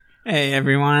Hey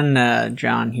everyone,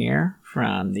 John here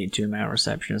from the Two Male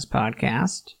Receptionist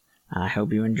podcast. I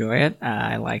hope you enjoy it.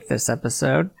 I like this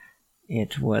episode.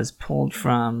 It was pulled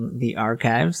from the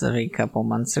archives of a couple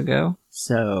months ago.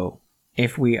 So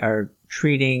if we are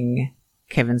treating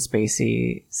Kevin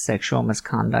Spacey sexual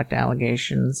misconduct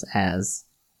allegations as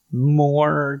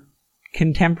more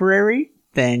contemporary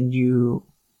than you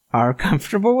are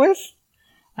comfortable with,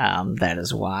 that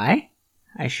is why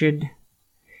I should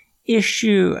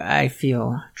issue, I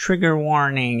feel, trigger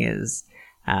warning is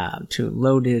too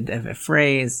loaded of a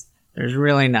phrase. There's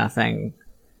really nothing,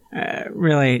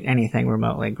 really anything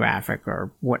remotely graphic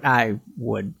or what I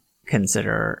would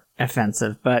consider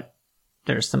offensive, but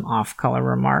there's some off-color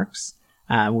remarks.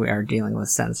 We are dealing with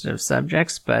sensitive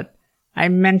subjects, but I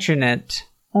mention it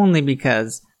only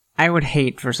because I would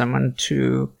hate for someone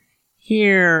to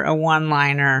hear a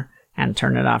one-liner and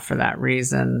turn it off for that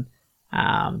reason.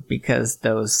 Because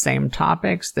those same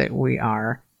topics that we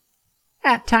are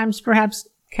at times perhaps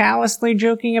callously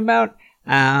joking about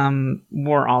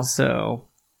were also,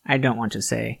 I don't want to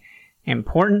say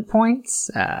important points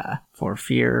for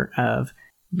fear of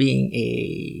being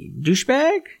a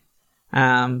douchebag,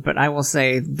 but I will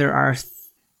say there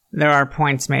are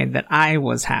points made that I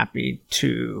was happy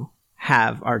to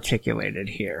have articulated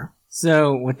here.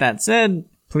 So with that said,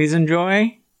 please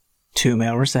enjoy Two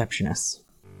Male Receptionists.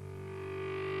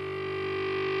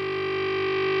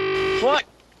 What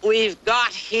we've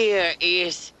got here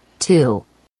is two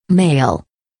male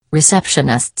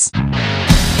receptionists.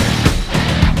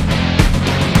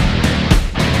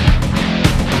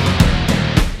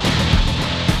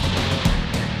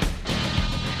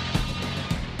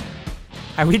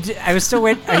 I was still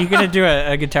waiting. Are you going to do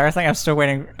a guitar thing? I'm still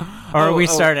waiting. Or are we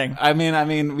starting? I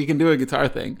mean, we can do a guitar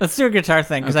thing. Let's do a guitar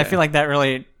thing because I feel like that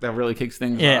really kicks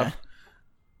things off.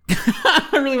 I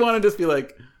really want to just be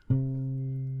like.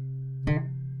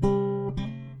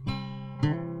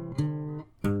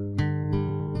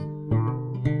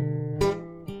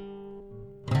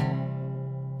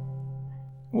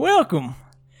 Welcome.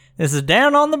 This is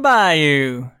Down on the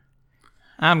Bayou.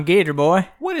 I'm Gator Boy.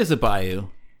 What is a bayou?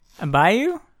 A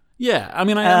bayou? Yeah, I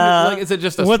mean, is it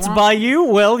just a what's swamp? bayou?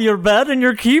 Well, your bed and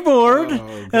your keyboard.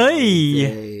 Oh,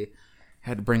 hey.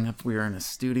 Had to bring up we were in a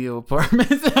studio apartment.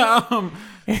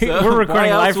 We're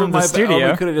recording live from the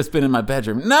studio. We could have just been in my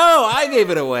bedroom. No, I gave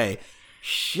it away.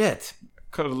 Shit.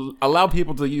 Could allow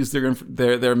people to use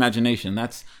their imagination.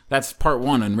 That's part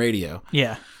one on radio.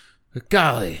 Yeah.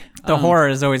 Golly, the horror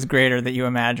is always greater that you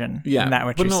imagine. Yeah, than that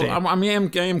what but you no, see. I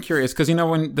am curious because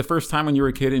when the first time when you were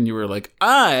a kid and you were like,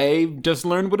 I just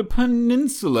learned what a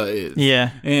peninsula is.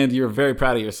 Yeah, and you're very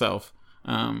proud of yourself.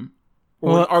 But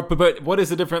what is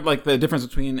the difference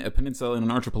between a peninsula and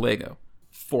an archipelago,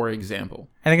 for example?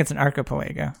 I think it's an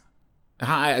archipelago.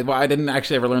 I didn't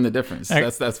actually ever learn the difference.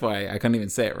 That's why I couldn't even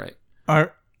say it right.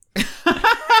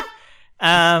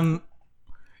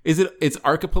 It's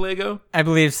archipelago? I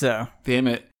believe so. Damn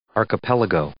it.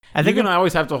 Archipelago. I think I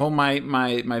always have to hold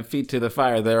my feet to the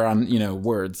fire there on,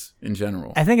 words in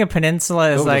general. I think a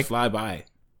peninsula is like fly by.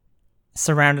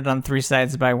 Surrounded on three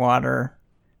sides by water.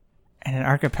 And an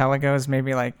archipelago is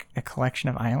maybe like a collection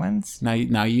of islands. Now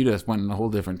you just went in a whole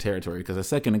different territory because a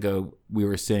second ago we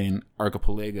were saying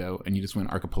archipelago and you just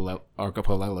went archipelago.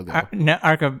 Archipelago,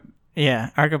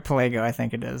 I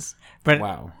think it is. But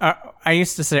wow. I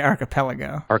used to say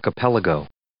archipelago. Archipelago.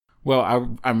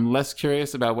 Well, I'm less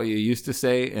curious about what you used to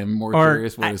say and more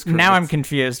curious what is correct. Now I'm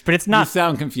confused, but it's not. You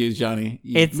sound confused, Johnny.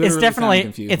 It's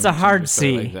definitely, it's a hard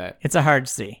C. It's a hard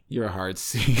C. You're a hard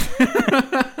C.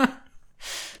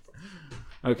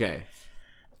 Okay.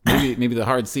 Maybe the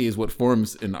hard C is what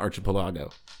forms an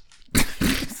archipelago.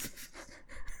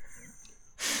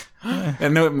 I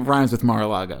know it rhymes with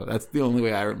Mar-a-Lago. That's the only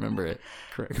way I remember it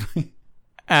correctly.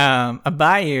 A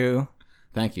bayou.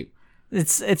 Thank you.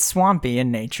 It's swampy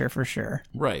in nature for sure.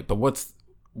 Right, but what's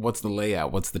the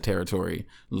layout? What's the territory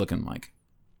looking like?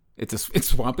 It's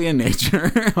swampy in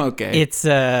nature. Okay. It's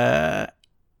yeah.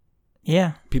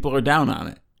 People are down on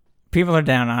it. People are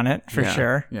down on it for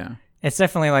sure. Yeah. It's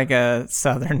definitely like a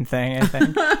southern thing, I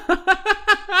think.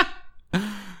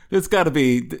 It's got to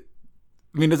be.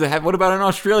 I mean, does it have? What about an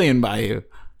Australian bayou?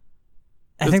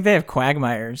 I think they have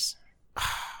quagmires.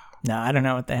 No, I don't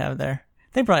know what they have there.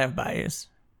 They probably have bayous.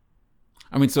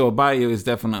 I mean, so a bayou is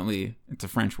definitely, it's a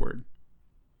French word.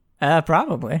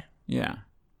 Probably. Yeah.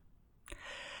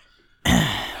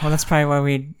 Well, that's probably why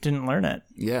we didn't learn it.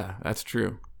 Yeah, that's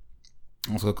true.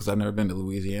 Also, because I've never been to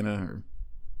Louisiana or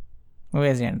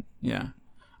Louisiana. Yeah.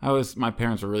 My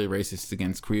parents were really racist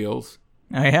against Creoles.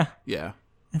 Oh, yeah? Yeah.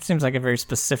 It seems like a very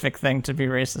specific thing to be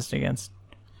racist against.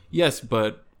 Yes,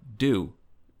 but do.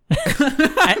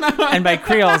 And by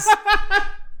Creoles,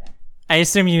 I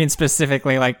assume you mean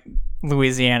specifically like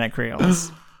Louisiana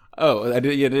Creoles. Oh,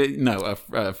 no,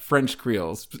 French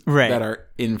Creoles Right. that are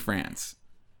in France.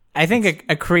 I think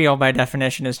a Creole by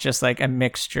definition is just like a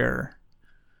mixture.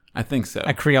 I think so.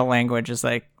 A Creole language is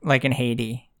like in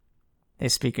Haiti, they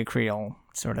speak a Creole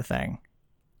sort of thing.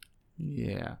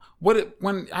 Yeah.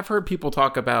 When I've heard people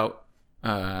talk about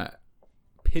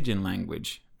pidgin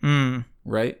language,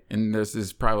 right? And this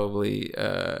is probably,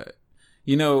 is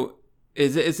it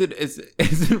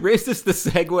racist to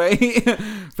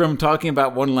segue from talking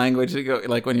about one language to go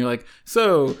like when you're like,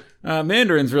 so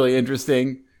Mandarin's really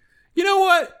interesting. You know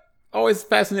what? Always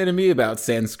fascinated me about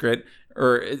Sanskrit,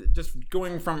 or just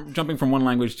jumping from one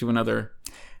language to another.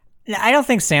 I don't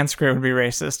think Sanskrit would be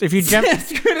racist.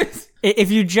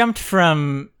 If you jumped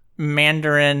from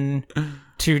Mandarin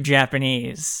to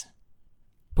Japanese.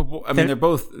 But I mean,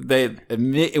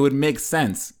 it would make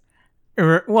sense.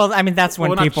 Well, I mean, that's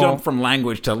when people not jump from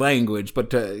language to language,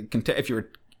 but if you were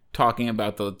talking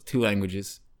about the two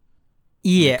languages,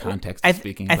 yeah, in the context of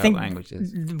speaking about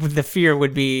languages, the fear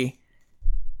would be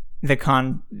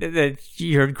that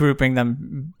you're grouping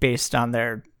them based on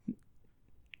their,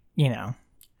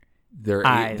 their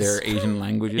eyes. Their Asian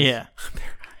languages. Yeah.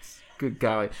 Good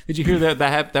golly! Did you hear that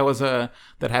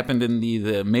happened in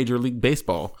the Major League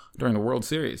Baseball during the World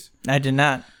Series? I did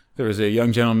not. There was a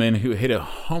young gentleman who hit a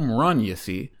home run, you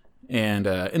see, and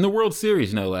in the World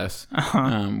Series, no less,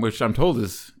 which I'm told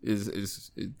is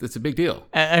it's a big deal.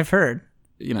 I've heard.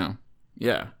 Yeah,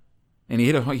 and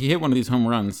he hit one of these home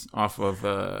runs off of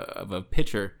a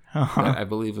pitcher that I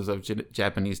believe was of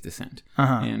Japanese descent,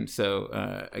 and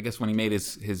so I guess when he made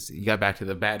he got back to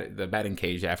the batting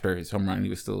cage after his home run, he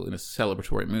was still in a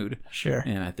celebratory mood. Sure,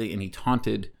 and he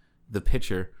taunted the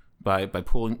pitcher by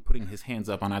putting his hands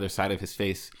up on either side of his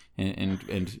face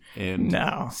and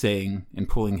saying and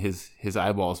pulling his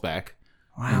eyeballs back,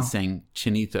 and saying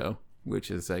 "chinito,"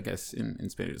 which is, I guess in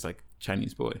Spanish it's like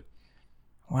Chinese boy.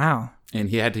 Wow. And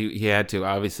he had to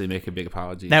obviously make a big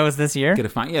apology. That was this year?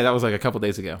 Yeah, that was like a couple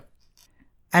days ago.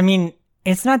 I mean,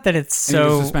 it's not that it's so... And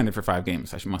he was suspended for 5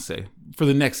 games, I must say. For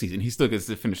the next season. He still gets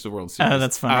to finish the World Series. Oh,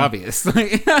 that's funny.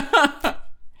 Obviously.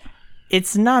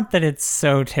 It's not that it's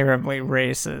so terribly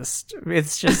racist.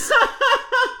 It's just...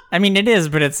 I mean, it is,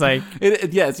 but it's like...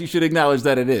 Yes, you should acknowledge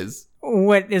that it is.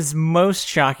 What is most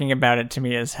shocking about it to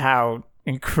me is how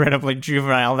incredibly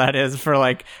juvenile that is for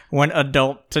like one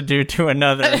adult to do to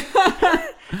another.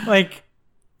 Like,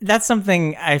 that's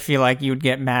something I feel like you'd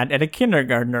get mad at a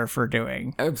kindergartner for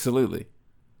doing. Absolutely.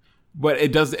 But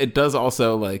it does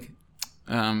also, like,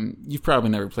 you've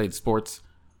probably never played sports,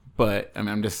 but I mean,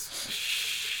 I'm just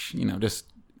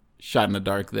shot in the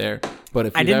dark there. But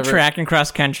if I did track and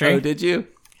cross country. Oh, did you?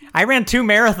 I ran 2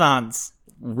 marathons.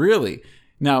 Really?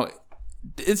 Now,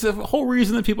 it's a whole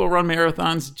reason that people run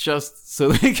marathons just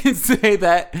so they can say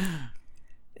that.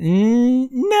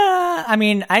 Nah, I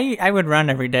mean, I would run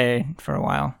every day for a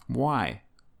while. Why?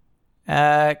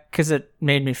 Because it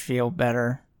made me feel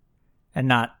better and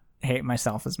not hate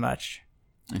myself as much.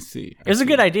 I see. It was a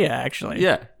good idea, actually.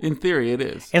 Yeah, in theory it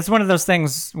is. It's one of those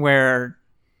things where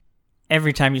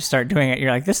every time you start doing it,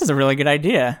 you're like, this is a really good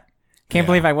idea. Can't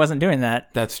believe I wasn't doing that.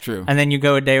 That's true. And then you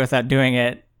go a day without doing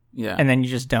it. Yeah. And then you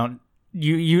just don't.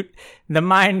 The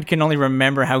mind can only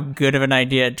remember how good of an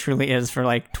idea it truly is for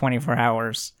like 24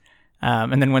 hours.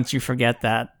 And then once you forget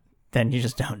that, then you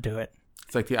just don't do it.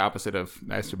 It's like the opposite of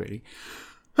masturbating.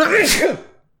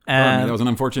 That was an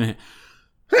unfortunate.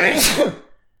 You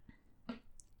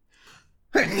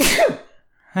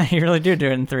really do it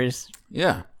in 3s.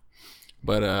 Yeah.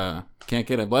 But can't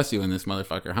get a bless you in this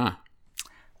motherfucker, huh?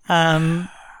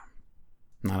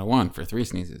 Not a 1 for 3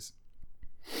 sneezes.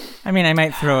 I mean, I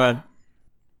might throw a...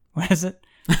 What is it?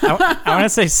 I want to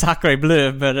say sacre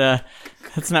bleu, but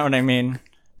that's not what I mean.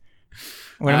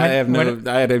 I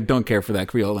don't care for that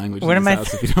Creole language in this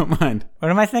house, if you don't mind.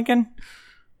 What am I thinking?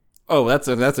 Oh, that's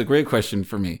a great question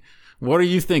for me. What are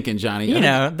you thinking, Johnny?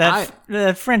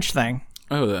 The French thing.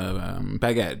 Oh,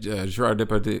 baguette, Gerard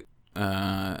Depardieu.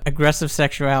 Aggressive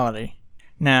sexuality.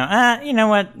 No, you know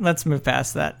what? Let's move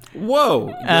past that. Whoa,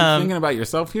 you're thinking about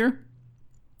yourself here?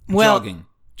 Well,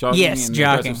 jogging, yes, and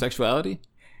jogging. Aggressive sexuality.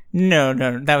 No,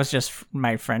 that was just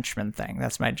my Frenchman thing.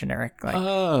 That's my generic,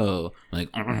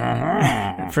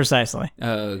 precisely.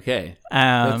 Okay,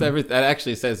 that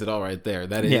actually says it all right there.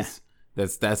 That is,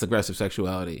 that's aggressive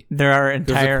sexuality. There are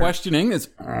entire There's a questioning. It's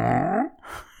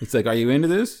like, are you into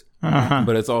this?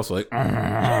 But it's also like,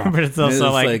 but it's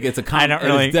also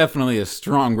it's definitely a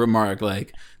strong remark.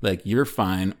 Like you're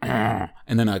fine,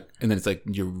 and then it's like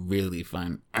you're really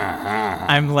fine.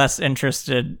 I'm less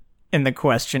interested in the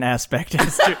question aspect.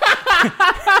 Is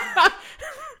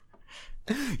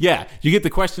Yeah, you get the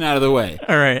question out of the way.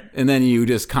 all right. And then you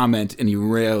just comment and you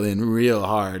rail in real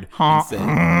hard. And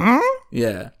say,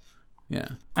 yeah.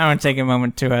 I want to take a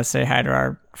moment to say hi to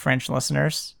our French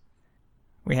listeners.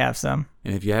 We have some.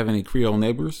 And if you have any Creole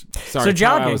neighbors, sorry, So it's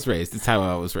how I jogging. was raised. It's how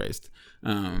I was raised.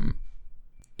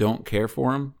 Don't care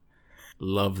for them.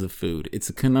 Love the food. It's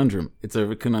a conundrum.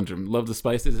 Love the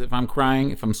spices. If I'm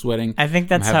crying, if I'm sweating, I think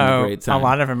that's I'm having how a great time.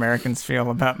 lot of Americans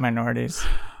feel about minorities.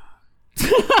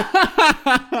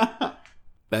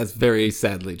 That's very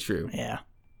sadly true. Yeah.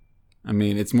 I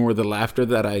mean, it's more the laughter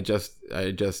that I just,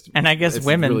 And I guess it's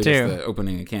women, really too. Just the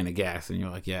opening a can of gas, and you're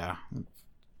like, yeah,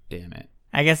 damn it.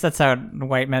 I guess that's how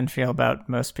white men feel about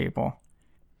most people.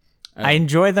 I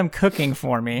enjoy them cooking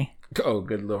for me, Oh,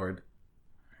 good lord.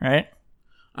 right?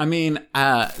 I mean,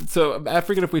 so I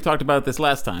forget if we talked about this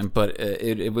last time, but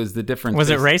it was the difference. Was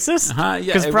it racist? Yeah,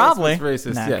 Because it probably. was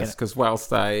racist. Nah, Yes, because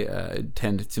whilst I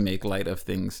tend to make light of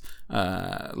things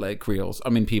like Creoles, I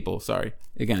mean people. Sorry,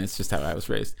 again, it's just how I was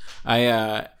raised.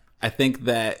 I think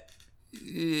that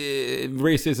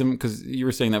racism, because you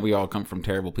were saying that we all come from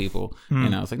terrible people,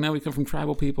 and I was like, no, we come from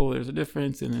tribal people. There's a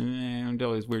difference, and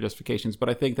all these weird justifications. But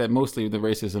I think that mostly the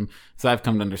racism, as I've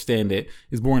come to understand it,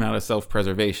 is born out of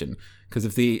self-preservation. Because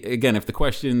if the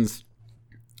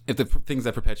things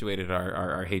that perpetuated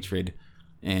our hatred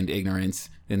and ignorance,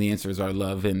 then the answers are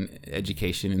love and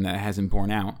education, and that hasn't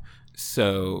borne out.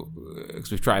 So,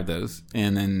 because we've tried those,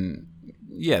 and then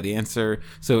the answer.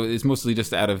 So it's mostly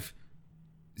just out of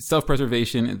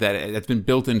self-preservation that's been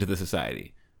built into the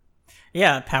society.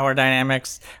 Yeah, power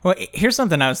dynamics. Well, here's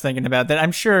something I was thinking about that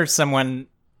I'm sure someone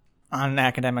on an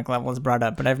academic level has brought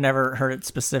up, but I've never heard it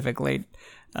specifically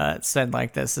said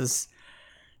like this.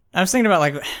 I was thinking about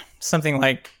like something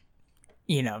like,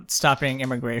 stopping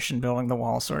immigration, building the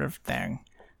wall sort of thing,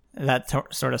 that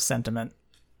sort of sentiment.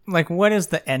 Like, what is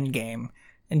the end game?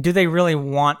 And do they really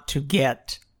want to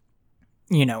get,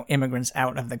 immigrants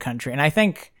out of the country? And I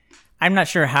think, I'm not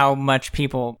sure how much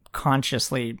people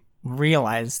consciously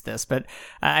realize this, but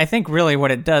I think really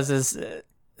what it does is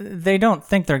they don't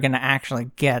think they're going to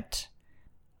actually get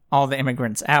all the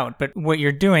immigrants out. But what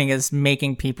you're doing is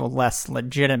making people less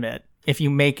legitimate if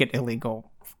you make it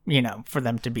illegal, for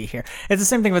them to be here. It's the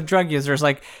same thing with drug users.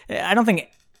 Like, I don't think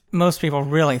most people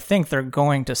really think they're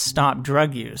going to stop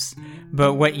drug use.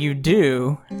 But what you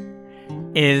do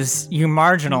is you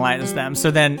marginalize them. So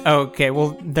then, okay,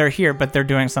 well, they're here, but they're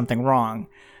doing something wrong.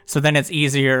 So then it's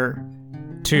easier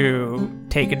to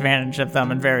take advantage of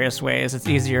them in various ways. It's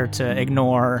easier to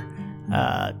ignore,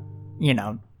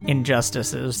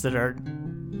 injustices that are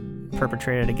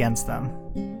perpetrated against them.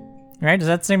 Right? Does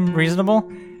that seem reasonable?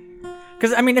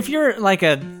 Because, I mean, if you're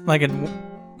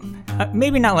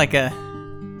maybe not like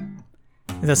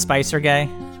the Spicer guy.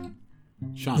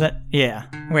 Sean. Is that, yeah.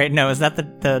 Wait, no, is that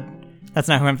the that's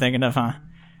not who I'm thinking of, huh?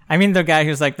 I mean the guy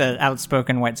who's like the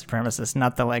outspoken white supremacist,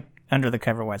 not the like under the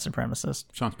cover white supremacist.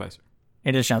 Sean Spicer.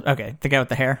 It is Sean. Okay, the guy with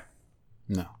the hair.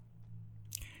 No.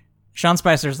 Sean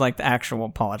Spicer's like the actual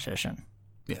politician.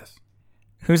 Yes.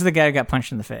 Who's the guy who got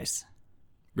punched in the face?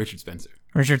 Richard Spencer.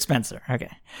 Richard Spencer.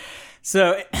 Okay.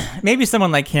 So maybe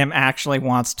someone like him actually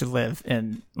wants to live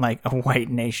in like a white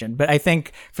nation, but I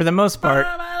think for the most part,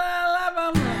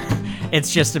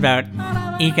 it's just about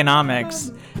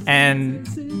economics,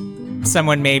 and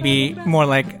someone maybe more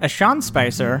like a Sean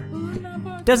Spicer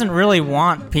doesn't really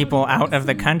want people out of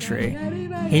the country.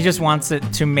 He just wants it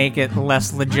to make it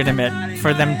less legitimate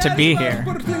for them to be here.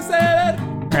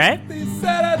 Right?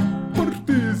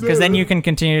 Because then you can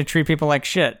continue to treat people like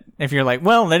shit. If you're like,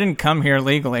 well, they didn't come here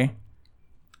legally.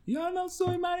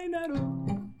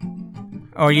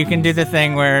 Or you can do the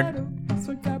thing where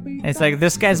it's like,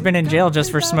 this guy's been in jail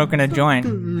just for smoking a joint.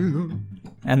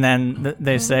 And then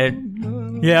they say,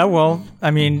 yeah, well, I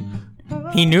mean,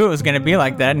 he knew it was going to be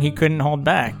like that and he couldn't hold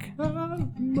back.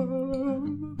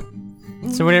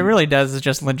 So what it really does is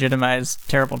just legitimize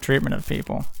terrible treatment of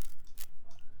people.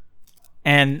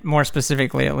 And more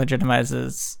specifically, it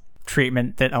legitimizes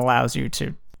treatment that allows you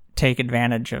to take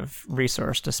advantage of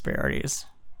resource disparities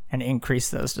and increase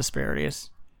those disparities.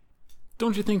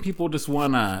 Don't you think people just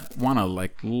wanna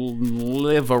like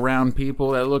live around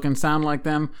people that look and sound like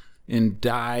them and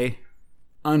die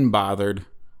unbothered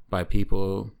by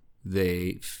people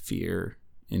they fear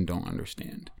and don't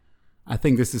understand? I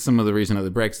think this is some of the reason of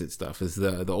the Brexit stuff is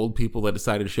the old people that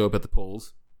decided to show up at the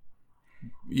polls.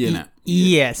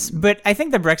 Yes, but I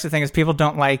think the Brexit thing is people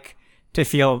don't like to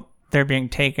feel they're being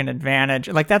taken advantage.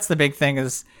 Like, that's the big thing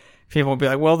is people will be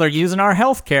like, well, they're using our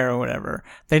health care or whatever.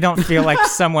 They don't feel like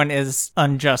someone is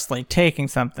unjustly taking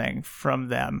something from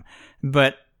them.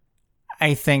 But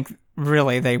I think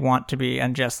really they want to be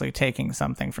unjustly taking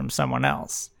something from someone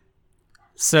else.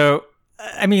 So,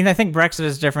 I mean, I think Brexit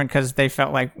is different because they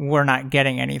felt like we're not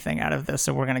getting anything out of this,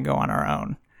 so we're going to go on our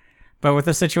own. But with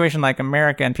a situation like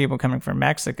America and people coming from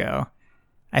Mexico,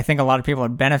 I think a lot of people are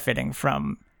benefiting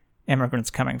from immigrants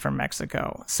coming from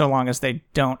Mexico, so long as they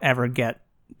don't ever get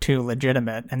too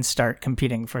legitimate and start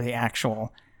competing for the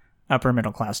actual upper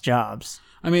middle class jobs.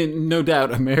 I mean, no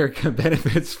doubt America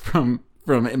benefits from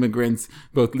immigrants,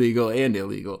 both legal and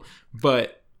illegal.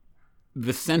 But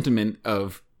the sentiment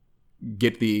of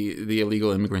get the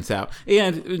illegal immigrants out,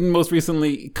 and most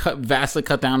recently vastly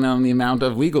cut down on the amount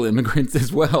of legal immigrants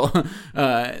as well.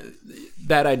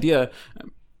 That idea,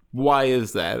 why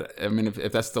is that? I mean,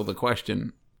 if that's still the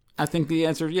question, I think the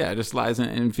answer, just lies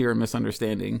in fear and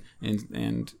misunderstanding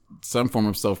and some form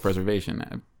of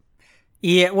self-preservation.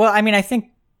 Yeah, well, I mean, I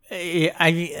think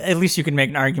at least you can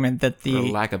make an argument that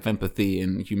the lack of empathy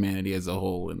in humanity as a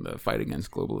whole in the fight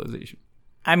against globalization.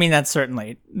 I mean, that's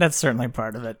certainly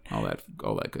part of it. All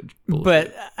that good bullshit.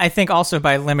 But I think also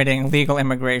by limiting legal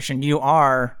immigration, you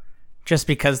are, just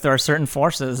because there are certain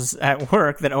forces at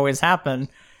work that always happen,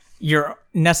 you're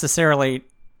necessarily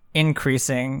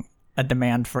increasing a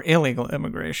demand for illegal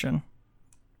immigration.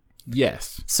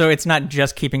 Yes. So it's not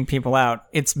just keeping people out.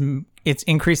 It's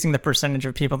increasing the percentage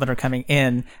of people that are coming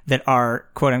in that are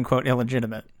quote unquote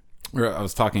illegitimate. I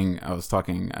was talking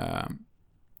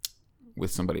with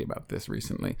somebody about this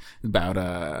recently,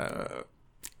 about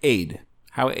aid,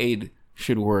 how aid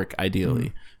should work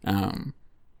ideally.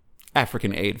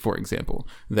 African aid, for example,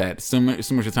 that so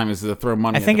much of the time is to throw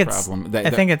money at the problem. I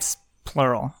think it's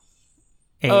plural.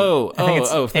 Aid.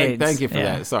 Thank you for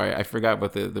that. Sorry, I forgot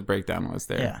what the breakdown was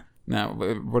there. Yeah. Now,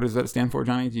 what does that stand for,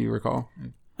 Johnny? Do you recall?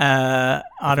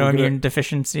 Autoimmune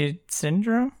deficiency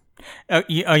syndrome.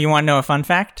 You want to know a fun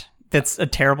fact? That's a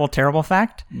terrible, terrible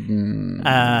fact. In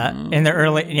the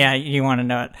early, you want to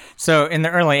know it. So in the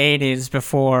early 80s,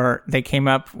 before they came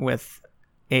up with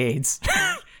AIDS,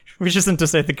 which isn't to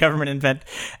say the government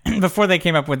before they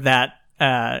came up with that,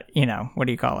 what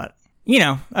do you call it?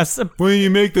 When you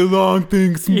make the long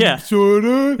thing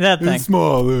shorter that thing. and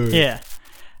smaller. Yeah.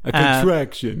 A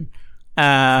contraction.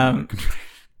 A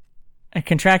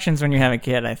contraction's when you have a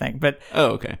kid, I think. But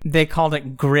okay. They called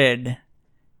it GRID.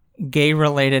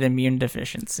 Gay-related immune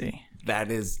deficiency. That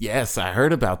is, yes, I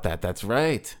heard about that. That's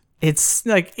right. It's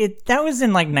like that was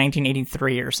in like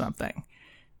 1983 or something.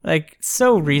 Like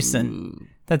so recent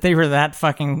that they were that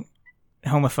fucking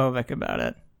homophobic about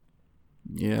it.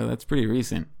 Yeah, that's pretty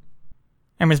recent.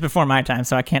 I mean, it's before my time,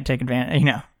 so I can't take advantage.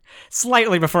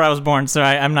 Slightly before I was born, so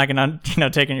I'm not gonna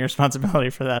take any responsibility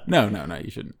for that. No,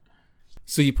 you shouldn't.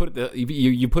 So you put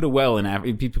you put a well in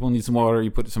Africa. People need some water.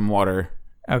 You put some water.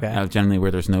 Okay. Generally where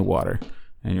there's no water.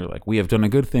 And you're like, we have done a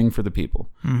good thing for the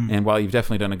people. Mm-hmm. And while you've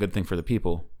definitely done a good thing for the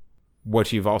people,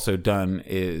 what you've also done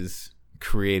is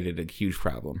created a huge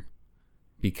problem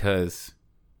because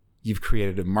you've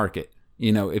created a market.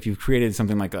 If you've created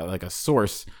something like a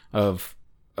source of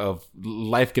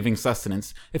life-giving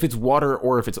sustenance, if it's water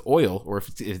or if it's oil or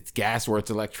if it's gas or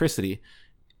it's electricity,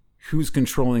 who's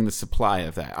controlling the supply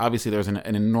of that? Obviously, there's an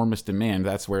enormous demand.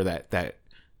 That's where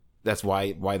that's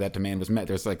why that demand was met.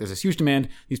 There's this huge demand.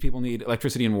 These people need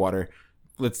electricity and water.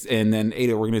 And then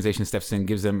aid organization steps in,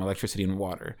 gives them electricity and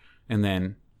water, and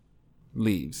then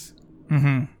leaves.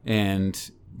 Mm-hmm.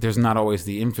 And there's not always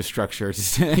the infrastructure,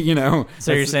 So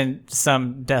you're saying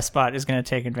some despot is going to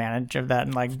take advantage of that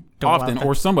and often,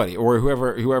 or somebody, or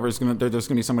whoever's going to. There's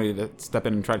going to be somebody to step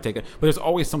in and try to take it. But there's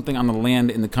always something on the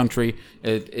land in the country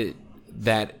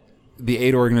that the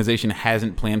aid organization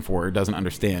hasn't planned for or doesn't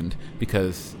understand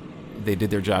because they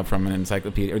did their job from an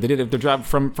encyclopedia, or they did their job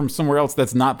from somewhere else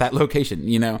that's not that location,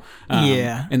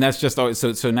 Yeah. And that's just always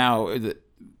so now the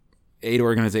aid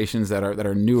organizations that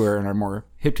are newer and are more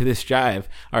hip to this jive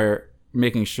are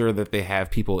making sure that they have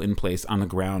people in place on the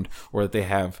ground, or that they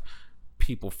have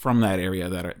people from that area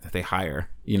that they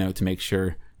hire, to make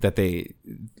sure that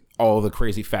all the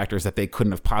crazy factors that they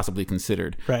couldn't have possibly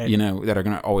considered, right. That are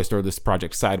going to always throw this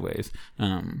project sideways.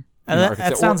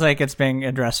 That sounds like it's being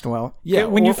addressed well. Yeah,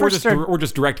 or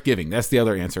just direct giving. That's the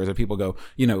other answer, is that people go,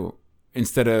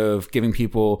 instead of giving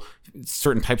people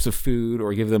certain types of food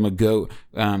or give them a goat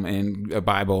and a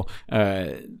Bible,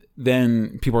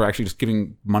 then people are actually just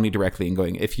giving money directly and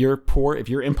going, if you're poor, if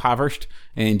you're impoverished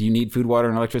and you need food, water,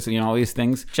 and electricity and all these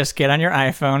things, just get on your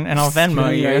iPhone and I'll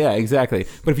Venmo you. Yeah, exactly.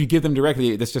 But if you give them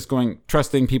directly, that's just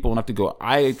trusting people enough to go,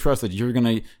 I trust that you're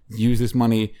going to use this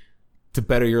money to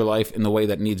better your life in the way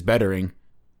that needs bettering,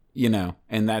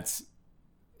 and that's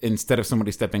instead of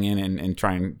somebody stepping in and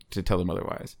trying to tell them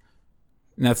otherwise.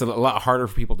 And that's a lot harder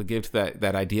for people to give to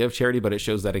that idea of charity, but it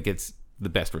shows that it gets the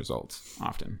best results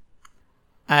often.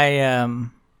 I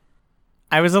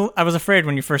was afraid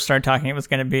when you first started talking it was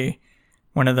going to be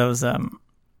one of those.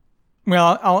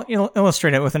 Well, I'll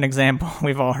illustrate it with an example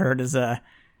we've all heard is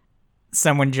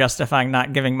someone justifying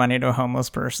not giving money to a homeless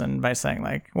person by saying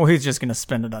like, well, he's just going to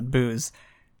spend it on booze.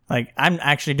 Like, I'm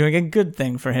actually doing a good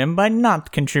thing for him by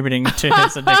not contributing to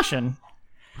his addiction.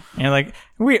 And you're like,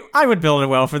 I would build a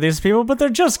well for these people, but they're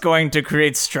just going to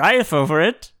create strife over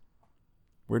it.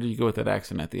 Where did you go with that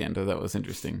accent at the end? Oh, that was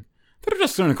interesting. They're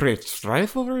just going to create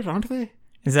strife over it, aren't they?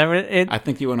 Is that what it? I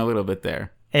think you went a little bit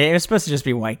there. It was supposed to just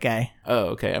be white guy. Oh,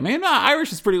 okay. I mean,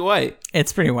 Irish is pretty white.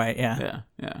 It's pretty white, yeah.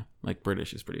 Yeah. Like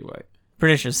British is pretty white.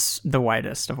 British is the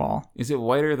whitest of all. Is it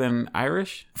whiter than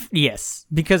Irish? Yes,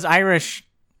 because Irish,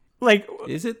 like...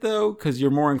 Is it, though? Because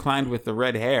you're more inclined with the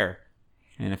red hair.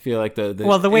 And I feel like the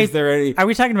way... Is there any... Are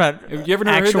we talking about Have you ever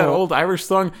heard that old Irish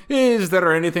song? Is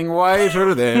there anything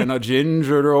whiter than a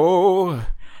ginger? Oh.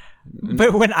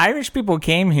 But when Irish people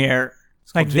came here,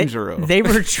 like they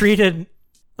were treated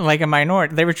like a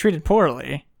minority. They were treated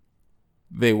poorly.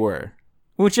 They were.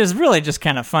 Which is really just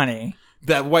kind of funny.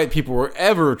 That white people were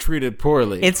ever treated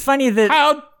poorly. It's funny that...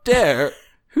 How dare...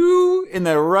 Who in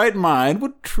their right mind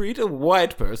would treat a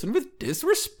white person with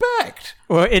disrespect?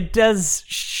 Well, it does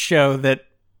show that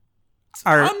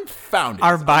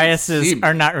our biases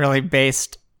are not really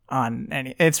based on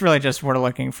any... It's really just we're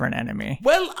looking for an enemy.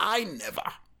 Well, I never.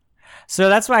 So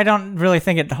that's why I don't really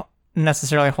think it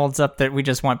necessarily holds up that we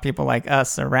just want people like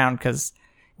us around, because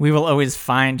we will always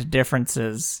find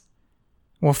differences.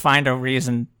 We'll find a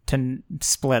reason to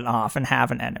split off and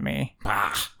have an enemy.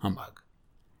 Humbug.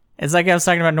 It's like I was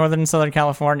talking about Northern and Southern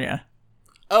California.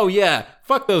 Oh, yeah.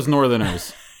 Fuck those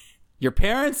Northerners. Your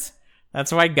parents?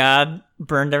 That's why God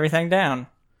burned everything down.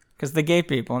 Because the gay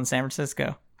people in San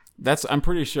Francisco. I'm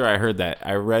pretty sure I heard that.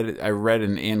 I read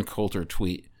an Ann Coulter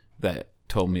tweet that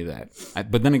told me that.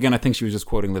 But then again, I think she was just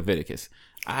quoting Leviticus.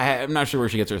 I'm not sure where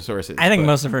she gets her sources. I think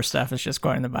most of her stuff is just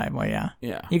quoting the Bible, yeah.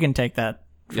 Yeah. You can take that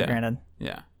for granted.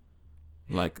 Yeah.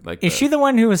 Like is she the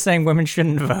one who was saying women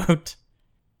shouldn't vote?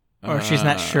 Or she's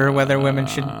not sure whether women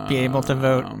should be able to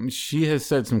vote? She has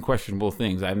said some questionable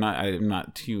things. I'm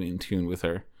not too in tune with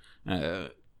her.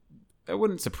 It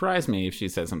wouldn't surprise me if she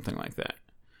said something like that.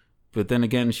 But then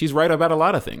again, she's right about a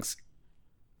lot of things.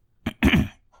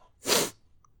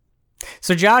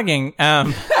 So jogging.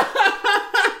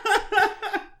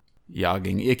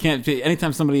 Jogging. It can't be.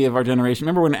 Anytime somebody of our generation.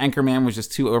 Remember when Anchorman was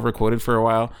just too overquoted for a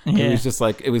while? Yeah. It was just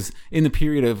like, it was in the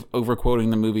period of overquoting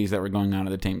the movies that were going on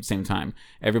at the same time.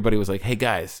 Everybody was like, hey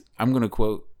guys, I'm going to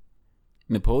quote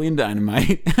Napoleon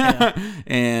Dynamite. Yeah.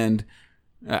 And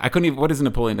I couldn't even, what is a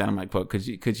Napoleon Dynamite quote?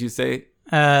 Could you say?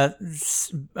 A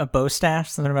bow staff?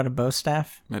 Something about a bow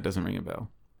staff? That doesn't ring a bell.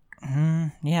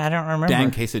 Yeah, I don't remember.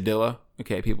 Dan Quesadilla.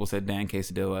 Okay, people said Dan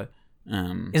Quesadilla.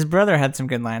 His brother had some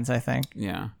good lines, I think.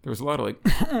 Yeah, there was a lot of like,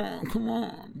 oh, come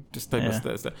on, just type of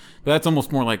stuff. But that's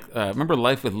almost more like, remember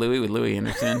Life with Louie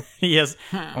Anderson? Yes.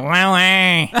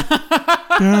 Louie!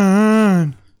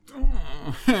 Dad!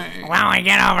 Louie,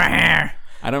 get over here!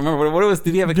 I don't remember what it was.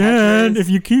 Did he have a Dad, catchphrase? if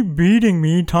you keep beating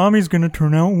me, Tommy's gonna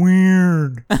turn out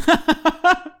weird.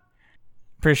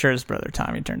 Pretty sure his brother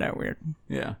Tommy turned out weird.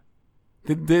 Yeah.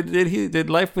 Did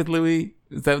Life with Louie?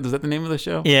 Is that the name of the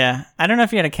show? Yeah, I don't know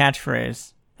if he had a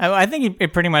catchphrase. I think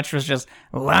it pretty much was just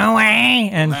Louie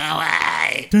and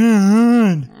Louie.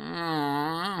 Dad.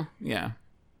 Yeah,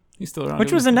 he's still around.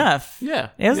 Which was enough. Yeah,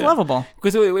 it was lovable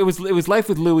because it was Life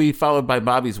with Louie followed by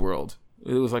Bobby's World.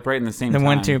 It was like right in the same time. The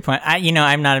 1-2 point.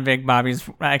 I'm not a big Bobby's.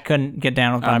 I couldn't get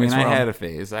down with Bobby's World. I had a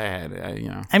phase.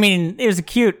 I mean, it was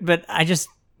cute, but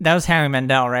that was Howie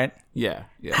Mandel, right? Yeah.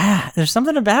 There's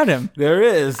something about him. There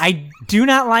is. I do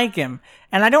not like him.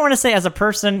 And I don't want to say as a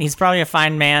person, he's probably a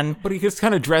fine man. But he just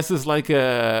kind of dresses like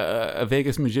a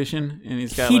Vegas magician. And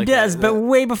he's got He does, but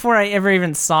way before I ever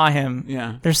even saw him,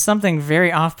 there's something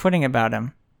very off-putting about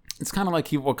him. It's kind of like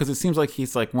because it seems like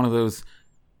he's like one of those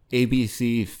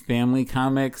ABC family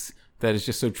comics that is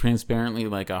just so transparently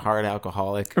like a hard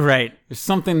alcoholic. Right. There's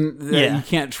something that you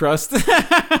can't trust.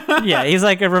 Yeah, he's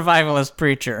like a revivalist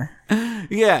preacher.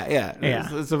 Yeah.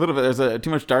 It's a little bit, there's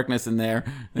too much darkness in there.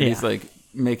 And he's like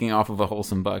making off of a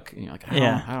wholesome buck. And you're like,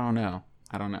 I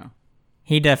don't know.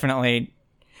 He definitely,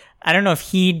 I don't know if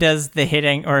he does the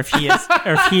hitting or if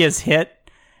he is hit,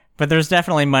 but there's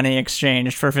definitely money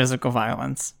exchanged for physical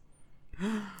violence.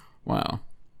 Wow.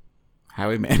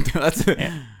 Howie Mandel.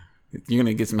 You're going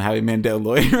to get some Howie Mandel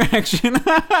lawyer action.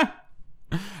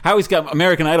 Howie's got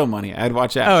American Idol money. I'd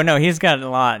watch out. Oh, no, he's got a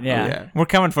lot. Yeah. We're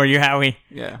coming for you, Howie.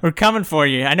 Yeah. We're coming for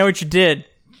you. I know what you did.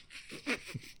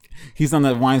 He's on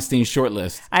the Weinstein short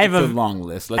list. I have it's a long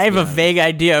list. I have a vague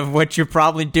idea of what you're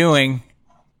probably doing.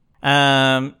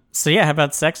 So yeah, how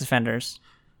about sex offenders?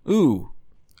 Ooh,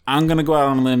 I'm gonna go out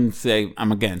on a limb and say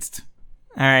I'm against.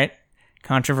 All right,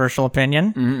 controversial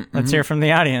opinion. Let's hear from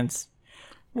the audience.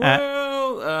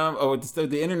 Well,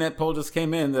 the internet poll just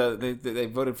came in. They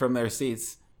voted from their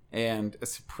seats, and a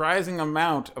surprising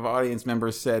amount of audience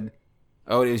members said,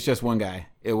 "Oh, it was just one guy.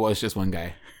 It was just one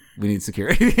guy. We need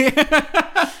security."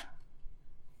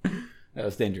 That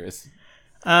was dangerous.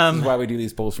 This is why we do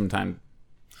these polls from time.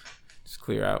 Just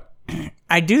clear out.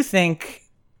 I do think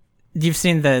you've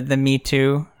seen the Me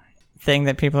Too thing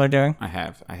that people are doing. I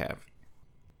have.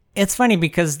 It's funny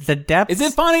because the depths... Is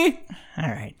it funny? All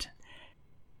right.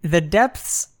 The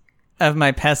depths of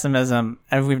my pessimism,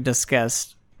 as we've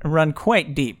discussed, run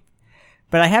quite deep.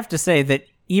 But I have to say that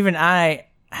even I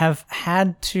have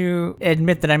had to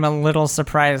admit that I'm a little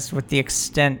surprised with the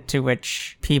extent to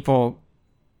which people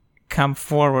come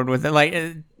forward with it. Like,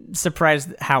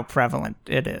 surprised how prevalent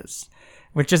it is.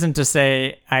 Which isn't to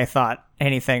say I thought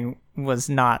anything was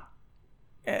not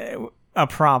a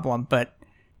problem, but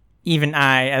even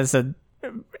I, as a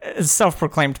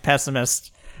self-proclaimed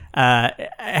pessimist,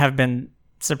 have been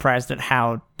surprised at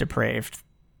how depraved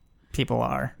people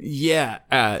are. Yeah,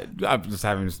 I'm just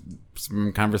having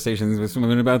some conversations with some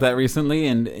women about that recently,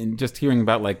 and just hearing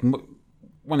about, like,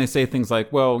 when they say things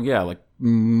like, well, yeah, like,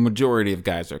 majority of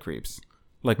guys are creeps.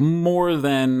 Like, more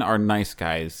than are nice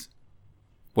guys,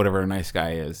 whatever a nice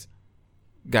guy is,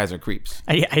 guys are creeps.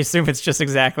 I assume it's just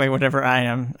exactly whatever I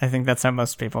am. I think that's how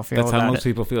most people feel about it. That's how most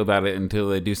people feel about it until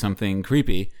they do something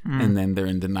creepy, and then they're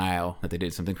in denial that they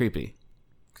did something creepy.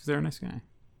 Because they're a nice guy.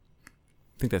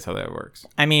 I think that's how that works.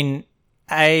 I mean,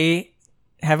 I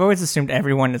have always assumed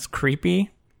everyone is creepy.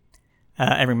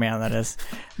 Every male, that is.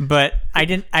 But I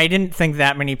didn't think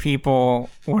that many people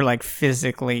were, like,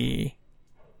 physically,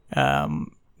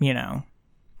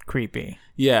 creepy.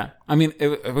 Yeah. I mean,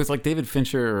 it was like David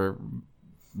Fincher or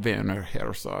Werner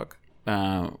Herzog.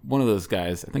 One of those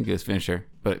guys. I think it was Fincher,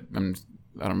 but I don't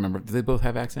remember. Do they both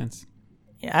have accents?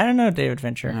 Yeah, I don't know David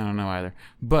Fincher. I don't know either.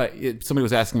 But somebody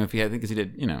was asking him if he had, I think because he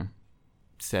did,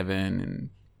 Seven and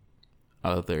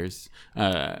others.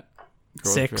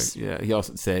 Six. Yeah, he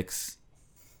also 6.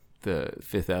 The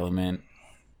Fifth Element.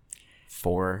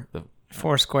 4. The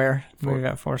Foursquare. We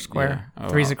got Foursquare. Yeah. Oh,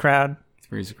 Three's a Crowd.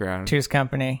 Three's a Crowd. Two's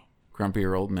Company.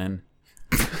 Grumpier Old Men.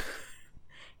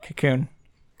 Cocoon.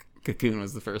 Cocoon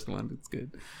was the first one. It's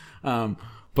good.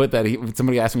 But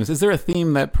somebody asked him, is there a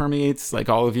theme that permeates like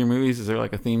all of your movies? Is there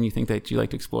like a theme you think that you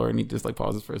like to explore? And he just like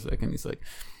pauses for a second. He's like,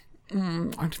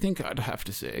 I think I'd have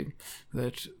to say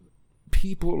that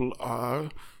people are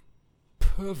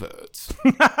perverts.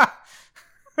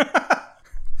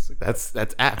 That's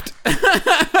apt.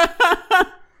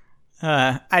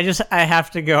 I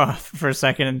have to go off for a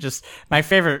second and just my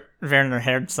favorite Werner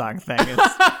Herzog thing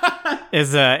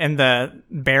is in the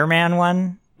Bearman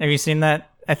one. Have you seen that?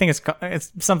 I think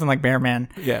it's something like Bearman.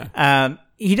 Yeah.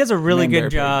 He does a really Man,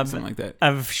 good job like that.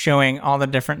 of showing all the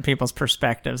different people's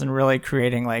perspectives and really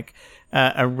creating like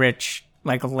a rich,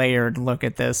 like layered look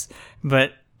at this.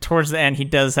 But towards the end, he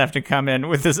does have to come in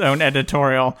with his own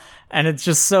editorial, and it's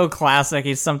just so classic.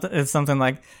 It's something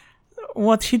like,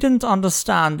 what he didn't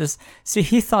understand is, see,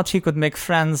 he thought he could make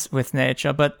friends with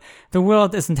nature, but the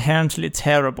world is inherently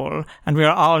terrible, and we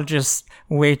are all just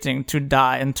waiting to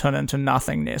die and turn into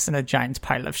nothingness in a giant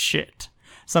pile of shit.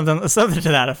 Something to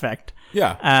that effect.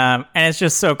 Yeah. And it's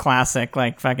just so classic,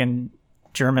 like fucking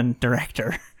German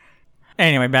director.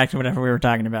 Anyway, back to whatever we were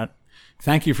talking about.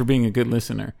 Thank you for being a good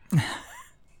listener.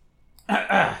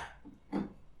 I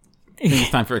think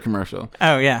it's time for a commercial.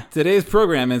 Oh, yeah. Today's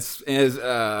program is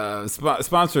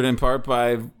sponsored in part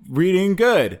by Reading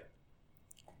Good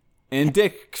and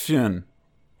Diction.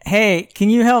 Hey, can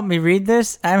you help me read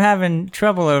this? I'm having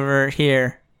trouble over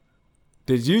here.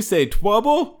 Did you say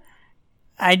twubble?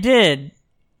 I did.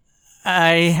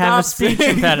 I have a speech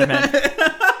impediment.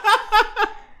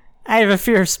 I have a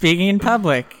fear of speaking in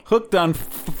public. Hooked on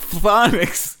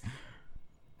phonics.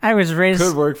 I was raised...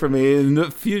 Could work for me in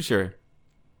the future.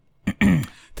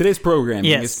 Today's programming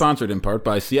is sponsored in part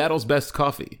by Seattle's Best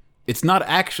Coffee. It's not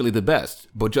actually the best,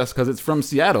 but just because it's from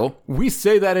Seattle, we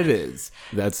say that it is.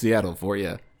 That's Seattle for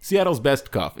you. Seattle's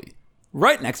Best Coffee.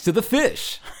 Right next to the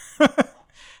fish.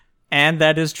 And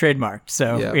that is trademarked,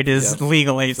 so it is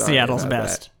legally Seattle's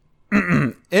Best.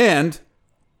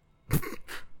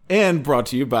 and brought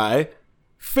to you by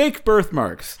Fake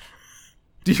Birthmarks.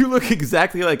 Do you look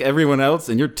exactly like everyone else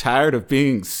and you're tired of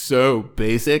being so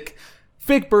basic?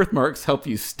 Fake birthmarks help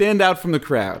you stand out from the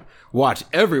crowd. Watch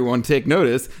everyone take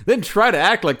notice, then try to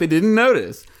act like they didn't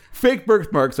notice. Fake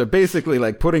birthmarks are basically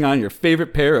like putting on your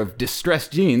favorite pair of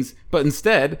distressed jeans, but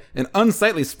instead, an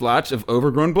unsightly splotch of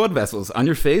overgrown blood vessels on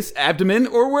your face, abdomen,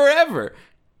 or wherever.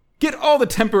 Get all the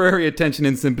temporary attention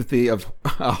and sympathy of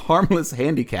a harmless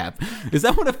handicap. Is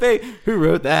that what a fake? Who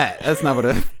wrote that? That's not what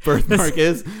a birthmark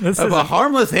is. Of a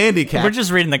harmless handicap. We're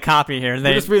just reading the copy here.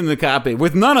 We're just reading the copy.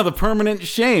 With none of the permanent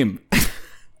shame.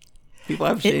 People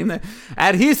have shame there.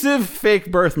 Adhesive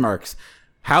fake birthmarks.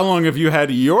 How long have you had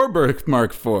your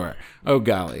birthmark for? Oh,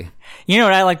 golly. You know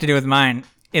what I like to do with mine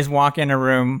is walk in a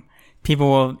room. People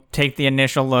will take the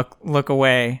initial look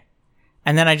away.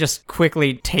 And then I just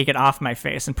quickly take it off my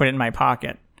face and put it in my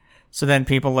pocket. So then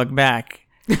people look back.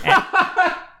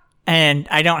 And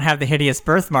I don't have the hideous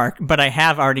birthmark, but I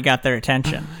have already got their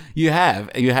attention. You have.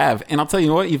 And I'll tell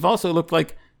you what, you've also looked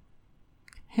like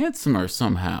handsomer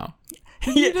somehow.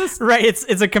 Yeah, right,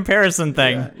 it's a comparison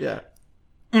thing. Yeah.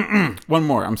 One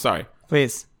more, I'm sorry.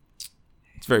 Please.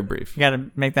 It's very brief. You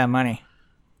gotta make that money.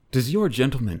 Does your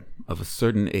gentleman of a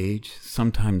certain age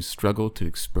sometimes struggle to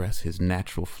express his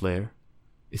natural flair?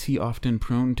 Is he often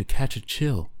prone to catch a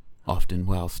chill, often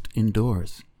whilst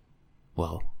indoors?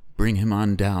 Well, bring him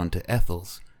on down to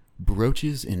Ethel's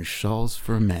Brooches and Shawls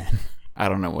for Men. I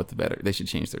don't know what the better. They should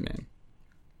change their name.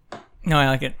 No, I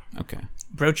like it. Okay.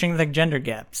 Broaching the gender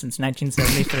gap since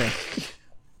 1973.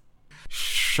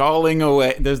 Shawling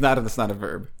away. That's not a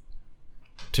verb.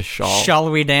 To shawl. Shall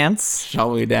we dance?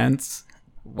 Shall we dance?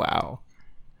 Wow.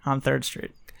 On 3rd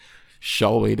Street.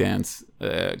 Shall we dance?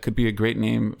 Could be a great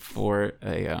name for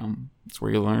a. It's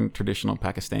where you learn traditional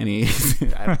Pakistani.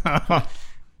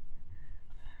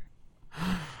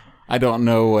 I don't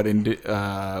know what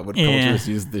cultures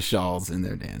use the shawls in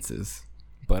their dances,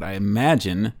 but I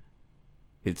imagine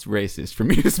it's racist for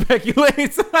me to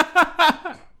speculate.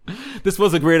 This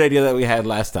was a great idea that we had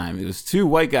last time. It was 2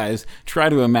 white guys try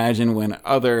to imagine when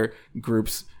other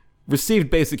groups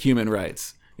received basic human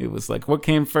rights. It was like, what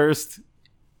came first?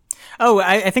 Oh,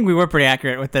 I think we were pretty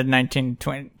accurate with the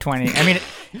 1920. I mean,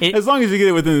 as long as you get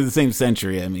it within the same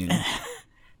century, I mean. All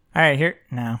right, here.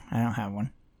 No, I don't have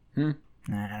one. Nah,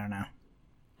 I don't know.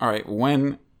 All right,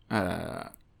 when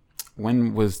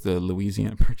was the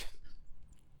Louisiana Purchase?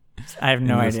 I have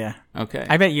no idea. Okay.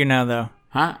 I bet you know, though.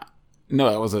 Huh? No,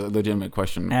 that was a legitimate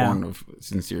question, Yeah. born of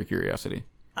sincere curiosity.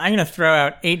 I'm going to throw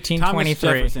out 1823. Thomas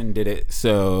Jefferson did it,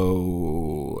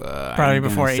 so... Probably I'm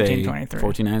before gonna say 1823.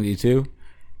 1492?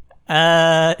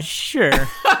 Sure.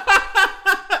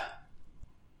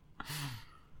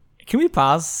 Can we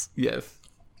pause? Yes.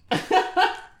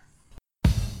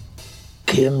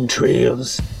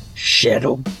 Chemtrails,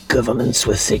 shadow governments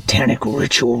with satanic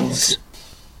rituals,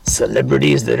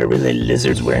 celebrities that are really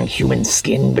lizards wearing human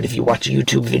skin, but if you watch a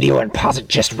YouTube video and pause it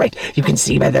just right, you can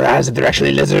see by their eyes that they're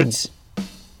actually lizards.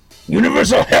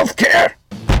 Universal healthcare!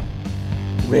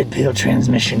 Red Pill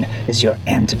Transmission is your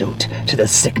antidote to the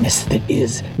sickness that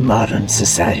is modern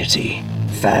society.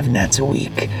 5 nights a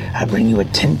week, I bring you a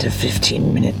 10 to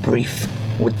 15 minute brief.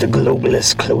 With the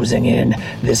globalists closing in,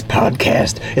 this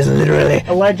podcast is literally,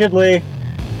 allegedly,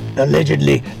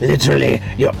 literally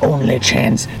your only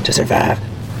chance to survive.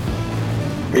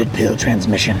 Red Pill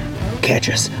Transmission. Catch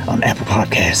us on Apple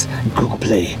Podcasts, Google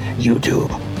Play,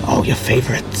 YouTube, all your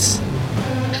favorites.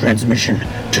 Transmission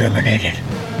terminated.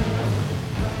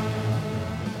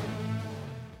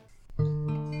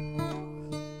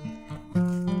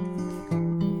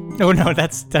 Oh no,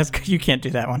 that's you can't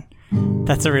do that one.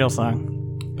 That's a real song.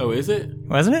 Oh, is it?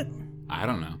 Wasn't it? I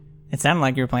don't know. It sounded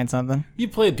like you were playing something. You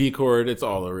play a B chord, it's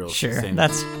all a real Sure, same.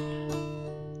 that's...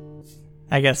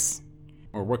 I guess...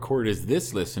 Or what chord is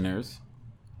this, listeners?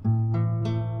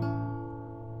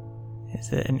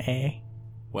 Is it an A?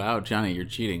 Wow, Johnny, you're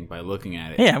cheating by looking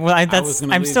at it. Yeah, well, was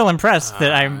gonna I'm leave- still impressed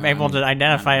that I'm able to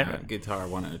identify it. Guitar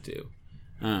 102.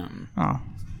 Oh.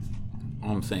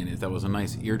 All I'm saying is that was a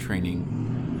nice ear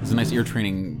training. It's a nice ear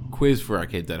training quiz for our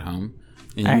kids at home,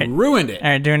 and you All right. ruined it. All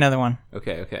right, do another one.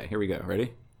 Okay, here we go.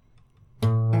 Ready?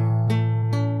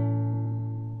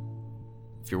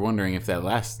 If you're wondering if that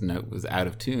last note was out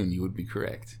of tune, you would be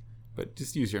correct. But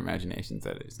just use your imaginations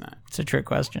that it's not. It's a trick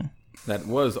question. That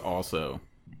was also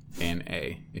an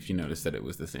A, if you noticed that it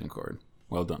was the same chord.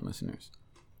 Well done, listeners.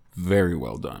 Very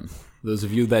well done. Those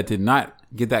of you that did not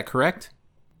get that correct,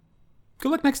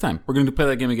 good luck next time. We're going to play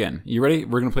that game again. You ready?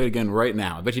 We're going to play it again right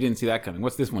now. I bet you didn't see that coming.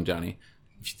 What's this one, Johnny?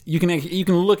 You can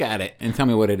look at it and tell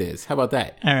me what it is. How about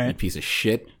that? All right. You piece of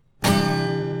shit.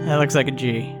 That looks like a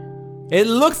G. It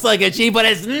looks like a G, but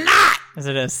it's not. Is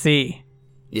it a C?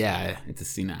 Yeah, it's a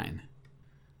C9.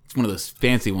 It's one of those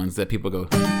fancy ones that people go.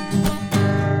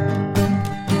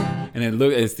 And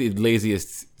it's the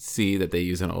laziest C that they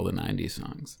use in all the 90s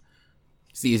songs.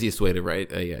 It's the easiest way to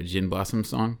write a Gin Blossom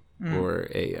song or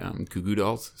a Goo Goo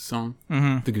Dolls song.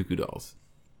 Mm-hmm. The Goo Goo Dolls.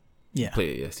 Yeah.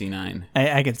 Play a C9.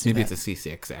 I could see Maybe that. it's a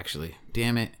C6, actually.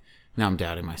 Damn it. Now I'm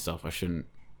doubting myself. I shouldn't.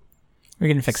 We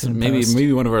can fix it in Maybe post.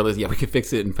 maybe one of our listeners. Yeah, we could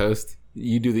fix it in post.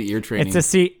 You do the ear training. It's a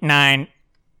C9.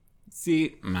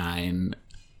 C9.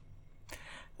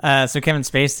 So Kevin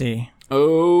Spacey.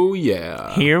 Oh,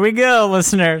 yeah. Here we go,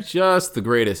 listeners. Just the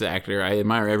greatest actor. I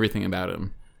admire everything about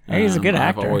him. Hey, he's a good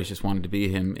actor. I've always just wanted to be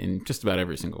him in just about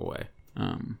every single way.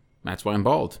 That's why I'm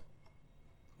bald.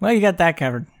 Well, you got that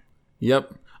covered.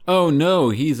 Yep. Oh,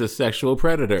 no, he's a sexual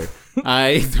predator.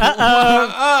 Play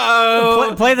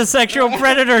the sexual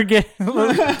predator game.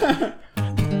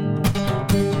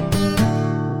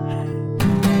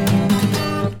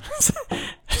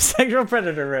 Sexual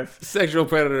predator riff. Sexual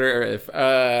predator if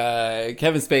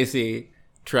Kevin Spacey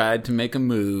tried to make a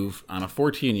move on a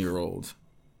 14-year-old.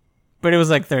 But it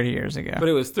was like 30 years ago. But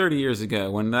it was 30 years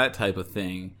ago when that type of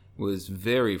thing was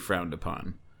very frowned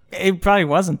upon. It probably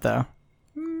wasn't, though.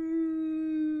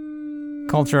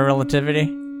 Cultural relativity?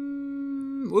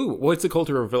 Ooh, what's the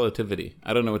culture of relativity?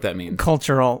 I don't know what that means.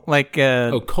 Cultural, like...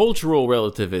 cultural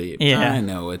relativity. Yeah. I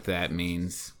know what that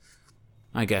means.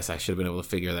 I guess I should have been able to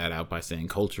figure that out by saying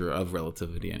culture of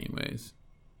relativity anyways.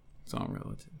 It's all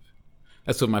relative.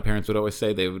 That's what my parents would always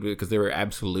say. They would, because they were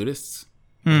absolutists.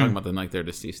 I'm talking about them like they're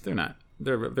deceased. They're not.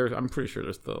 They're. I'm pretty sure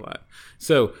they're still alive.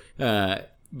 So,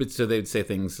 so they'd say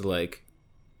things like,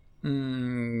 "Do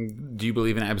you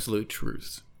believe in absolute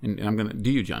truths?" And I'm gonna. Do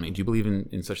you, Johnny? Do you believe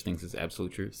in such things as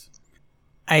absolute truths?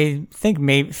 I think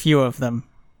maybe few of them.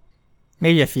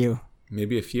 Maybe a few.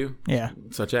 Maybe a few. Yeah.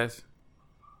 Such as.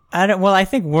 Well, I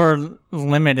think we're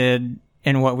limited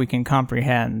in what we can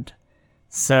comprehend.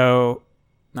 So.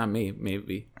 Not me.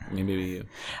 Maybe you.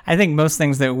 I think most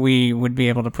things that we would be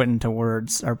able to put into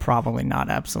words are probably not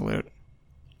absolute.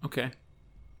 Okay.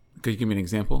 Could you give me an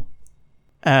example?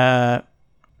 Well,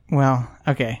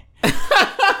 okay. All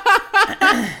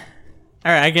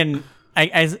right, I can.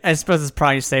 I suppose it's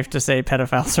probably safe to say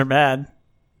pedophiles are bad.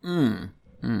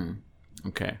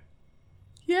 Okay.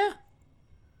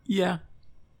 Yeah.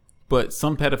 But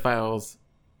some pedophiles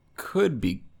could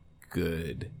be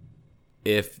good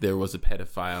if there was a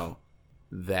pedophile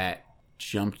that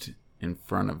jumped in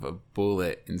front of a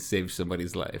bullet and saved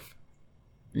somebody's life.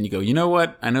 And you go, you know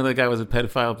what? I know that guy was a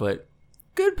pedophile, but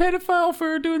good pedophile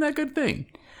for doing that good thing.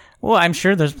 Well, I'm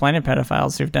sure there's plenty of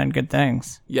pedophiles who've done good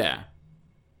things. Yeah.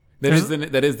 That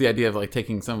is the idea of like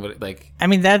taking somebody like.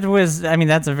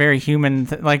 That's a very human.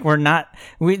 Like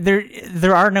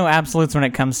there are no absolutes when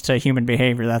it comes to human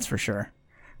behavior. That's for sure,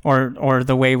 or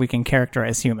the way we can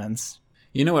characterize humans.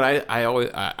 You know what? I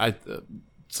always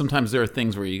sometimes there are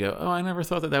things where you go, oh, I never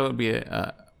thought that would be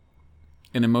an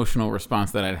emotional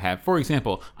response that I'd have. For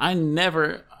example, I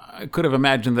could have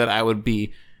imagined that I would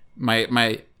be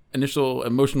my initial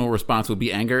emotional response would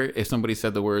be anger if somebody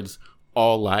said the words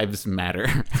 "all lives matter."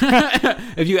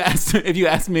 if you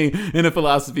asked me in a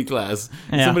philosophy class,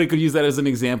 somebody could use that as an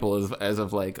example as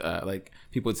of like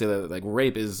people would say that like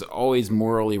rape is always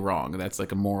morally wrong. That's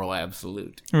like a moral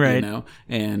absolute, right? You know,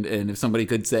 and if somebody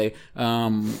could say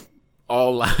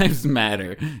all lives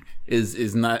matter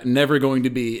is never going to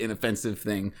be an offensive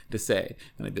thing to say,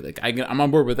 and I'd be like, I'm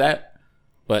on board with that.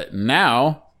 But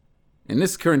now, in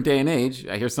this current day and age,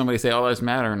 I hear somebody say all lives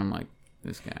matter, and I'm like,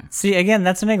 this guy. See, again,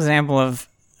 that's an example of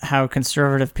how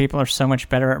conservative people are so much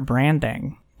better at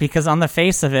branding. Because on the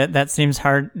face of it, that seems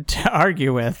hard to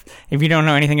argue with. If you don't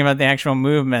know anything about the actual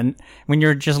movement, when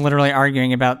you're just literally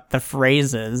arguing about the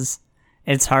phrases,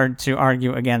 it's hard to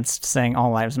argue against saying all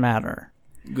lives matter.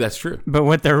 That's true. But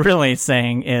what they're really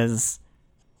saying is,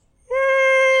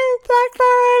 Black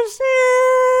Lives,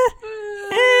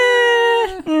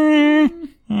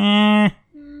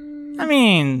 I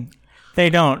mean, they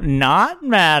don't not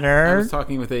matter. I was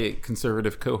talking with a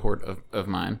conservative cohort of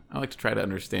mine. I like to try to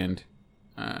understand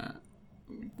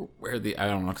where I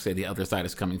don't want to say the other side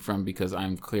is coming from, because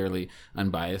I'm clearly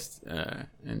unbiased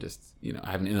and just, I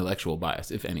have an intellectual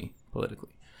bias, if any,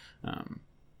 politically.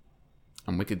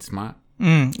 I'm wicked smart.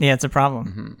 Yeah, it's a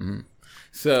problem. Mm-hmm.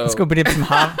 So let's go beat up some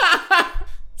Harvard.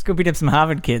 Let's go beat up some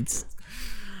Harvard kids.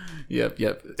 Yep.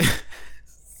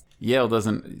 Yale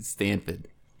doesn't. Stanford.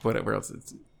 Whatever else.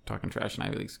 It's talking trash in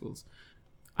Ivy League schools.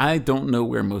 I don't know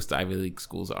where most Ivy League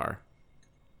schools are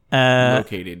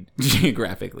located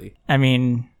geographically. I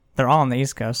mean, they're all on the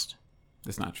East Coast.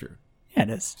 That's not true. Yeah, it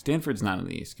is. Stanford's not on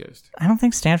the East Coast. I don't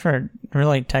think Stanford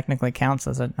really technically counts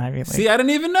as an Ivy League. See, I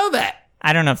didn't even know that.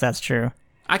 I don't know if that's true.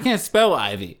 I can't spell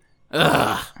Ivy.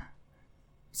 Ugh.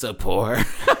 So poor.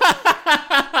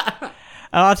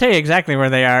 I'll tell you exactly where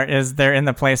they are. Is they're in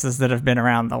the places that have been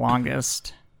around the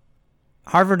longest.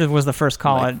 Harvard was the first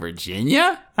college. Like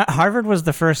Virginia? Harvard was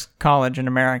the first college in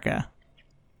America,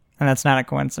 and that's not a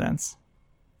coincidence.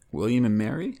 William and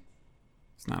Mary?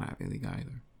 It's not Ivy League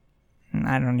either.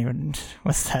 I don't even.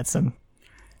 What's that? Some.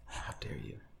 How dare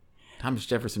you? Thomas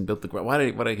Jefferson built the ground. Why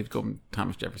did I keep going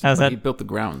Thomas Jefferson? Oh, is that he built the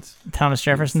grounds. Thomas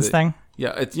Jefferson's thing?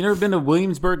 Yeah, you never been to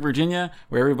Williamsburg, Virginia,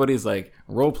 where everybody's like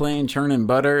role playing, churning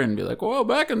butter, and be like, "Well,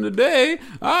 back in the day,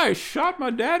 I shot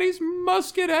my daddy's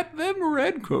musket at them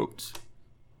redcoats."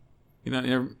 You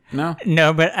know, no.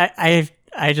 No, but I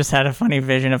just had a funny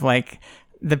vision of like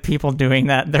the people doing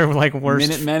that. Their like worst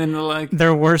Minutemen and the like.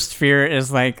 Their worst fear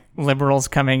is like liberals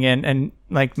coming in and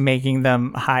like making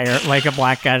them hire like a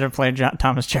black guy to play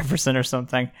Thomas Jefferson or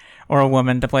something, or a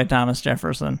woman to play Thomas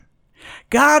Jefferson.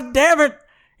 God damn it!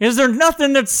 Is there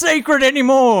nothing that's sacred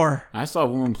anymore? I saw a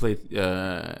woman play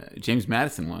James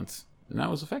Madison once, and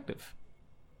that was effective.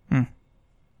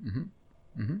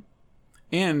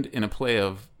 And in a play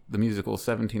of the musical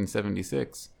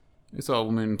 1776, we saw a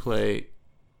woman play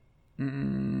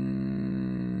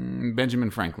Benjamin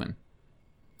Franklin,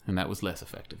 and that was less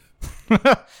effective.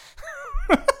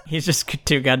 He's just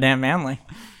too goddamn manly.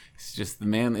 He's just the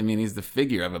man. I mean, he's the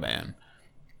figure of a man.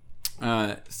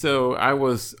 So I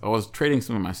was trading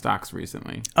some of my stocks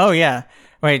recently. Oh yeah.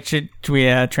 Wait, should we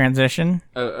transition?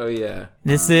 Oh yeah.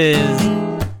 This is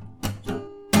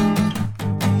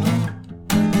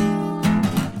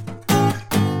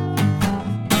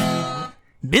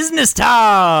business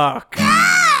talk.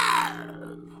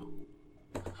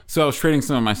 So I was trading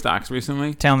some of my stocks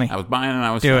recently. Tell me. I was buying and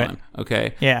I was Do selling. it.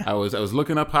 Okay. Yeah. I was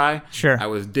looking up high. Sure. I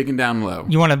was digging down low.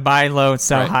 You want to buy low,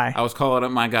 sell Right. high. I was calling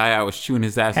up my guy. I was chewing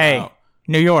his ass Hey, out.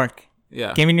 New York.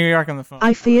 Yeah. Give me New York on the phone.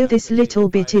 I fear this little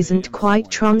bit isn't quite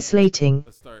translating.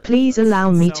 Please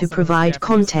allow me to provide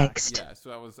context. Yeah.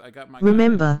 So I got my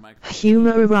Remember,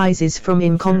 humor arises from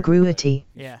incongruity.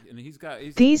 Yeah. And he's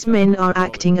These men are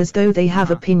acting as though they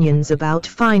have opinions about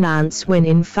finance when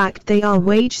in fact they are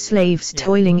wage slaves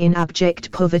toiling in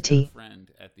abject poverty.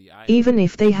 Even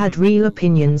if they had real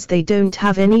opinions, they don't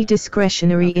have any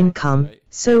discretionary income,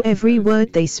 so every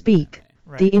word they speak,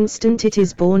 the instant it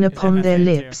is born upon their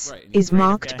lips, is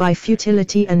marked by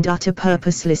futility and utter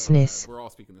purposelessness. We're all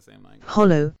speaking the same language.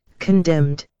 Hollow,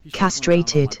 condemned,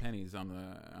 castrated.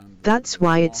 That's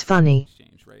why it's funny.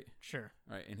 Sure.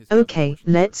 Okay,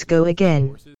 let's go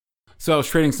again. So I was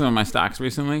trading some of my stocks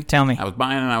recently. Tell me. I was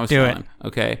buying and I was Do selling. it.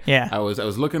 Okay. Yeah. I was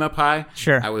looking up high.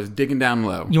 Sure. I was digging down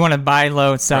low. You want to buy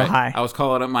low, sell Right. high. I was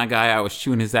calling up my guy. I was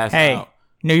chewing his ass Hey, out.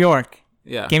 New York.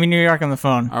 Yeah. Give me New York on the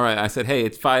phone. All right. I said, hey,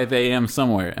 it's 5 a.m.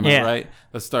 somewhere. Am Yeah. I right?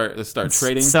 Let's start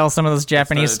trading. Sell some of those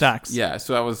Japanese stocks. Yeah.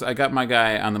 So I got my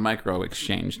guy on the micro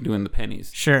exchange doing the pennies.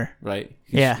 Sure. Right.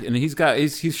 Yeah. And he's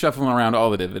shuffling around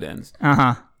all the dividends.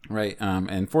 Uh-huh. Right.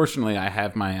 And fortunately, I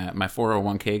have my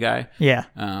 401k guy. Yeah.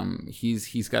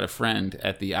 He's got a friend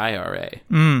at the IRA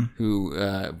who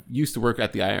used to work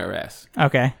at the IRS.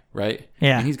 Okay. Right.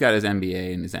 Yeah. And he's got his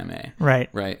MBA and his MA. Right.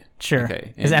 Right. Sure.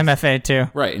 Okay. His And MFA too.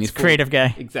 right. And He's a full- creative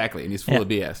guy. Exactly. And he's full of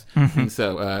BS. And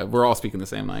so we're all speaking the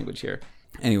same language here.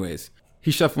 Anyways,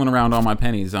 he's shuffling around all my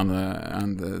pennies on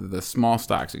the small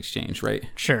stocks exchange. Right.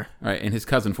 Sure. Right. And his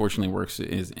cousin fortunately works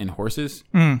in horses.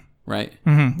 Right.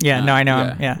 Yeah, no, I know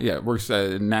him. Yeah. Yeah. Works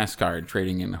NASCAR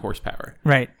trading in horsepower.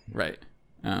 Right. Right.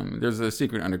 There's a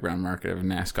secret underground market of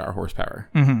NASCAR horsepower.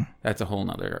 That's a whole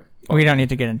nother. We don't need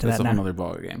to get into That's that a whole now. nother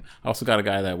ball game. I also got a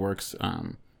guy that works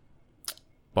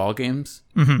ball games.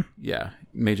 Yeah,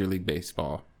 Major League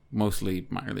Baseball, mostly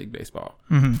minor league baseball,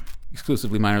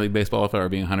 exclusively minor league baseball. If I were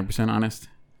being 100% honest,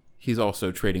 he's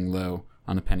also trading low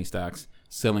on the penny stocks,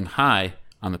 selling high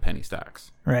on the penny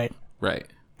stocks. Right. Right.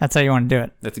 That's how you want to do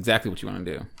it. That's exactly what you want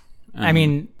to do. I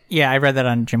mean, yeah, I read that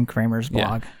on Jim Cramer's Yeah.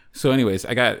 blog. So, anyways,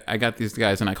 I got these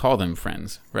guys, and I call them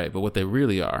friends, right? But what they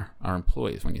really are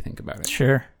employees when you think about it.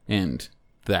 Sure. And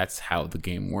that's how the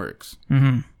game works.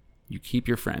 You keep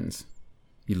your friends,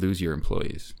 you lose your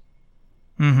employees,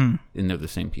 and they're the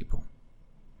same people.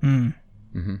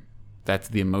 That's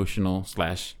the emotional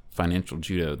 / financial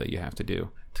judo that you have to do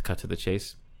to cut to the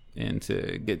chase and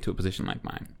to get to a position like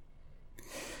mine.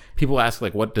 People ask,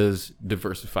 like, what does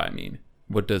diversify mean?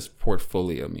 What does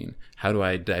portfolio mean? How do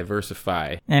I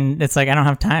diversify? And it's like, I don't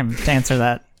have time to answer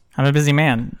that. I'm a busy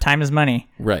man. Time is money.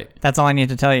 Right, That's all I need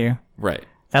to tell you. right.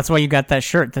 That's why you got that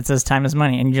shirt that says time is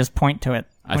money, and you just point to it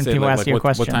when people ask you a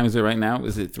question. What time is it right now?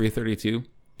 Is it 3:32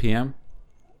 p.m.?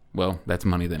 Well, that's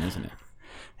money then, isn't it?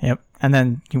 Yep. And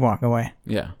then you walk away.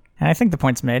 Yeah, And I think the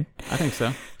point's made. I think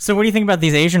so. So what do you think about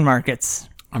these Asian markets?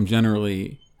 I'm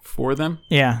generally for them,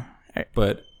 Yeah.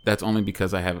 but that's only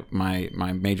because I have my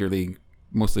major league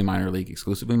mostly minor league,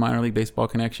 exclusively minor league baseball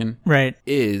connection, Right.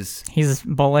 is He's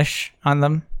bullish on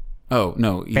them.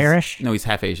 bearish. No, he's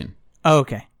half Asian. Oh,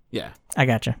 okay. Yeah, I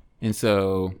gotcha. and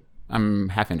so I'm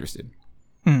half interested,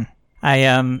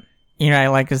 I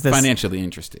like is this financially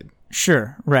interested.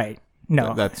 Sure, right.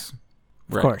 No, That's of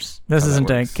right. course. This How that isn't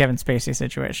a works. Kevin Spacey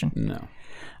situation. No.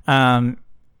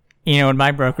 What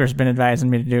my broker's been advising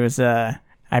me to do is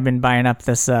I've been buying up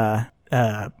this gold.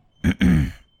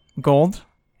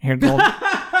 I hear gold.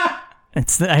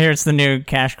 I hear it's the new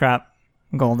cash crop.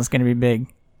 Gold is going to be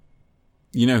big.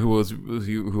 You know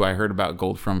who I heard about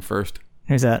gold from first?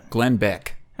 Who's that? Glenn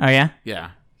Beck. Oh yeah,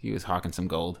 Yeah, he was hawking some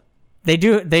gold. they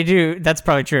do. That's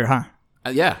probably true, huh?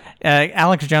 Yeah.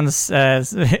 Alex Jones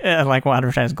will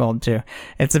advertise gold too.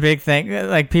 It's a big thing.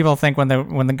 Like people think when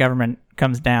the government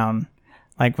comes down,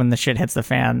 like when the shit hits the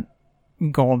fan,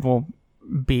 gold will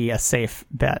be a safe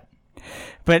bet.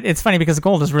 But it's funny because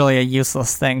gold is really a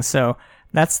useless thing. So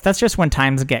that's just when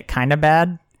times get kind of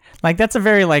bad. Like that's a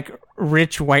very like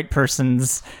rich white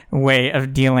person's way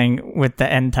of dealing with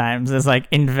the end times is like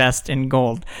invest in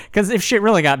gold. Because if shit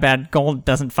really got bad, gold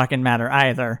doesn't fucking matter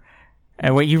either.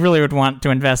 What you really would want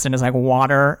to invest in is like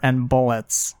water and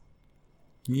bullets.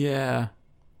 Yeah.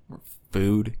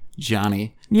 Food,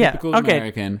 Johnny. Yeah, Typical okay.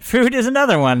 American. Food is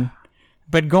another one,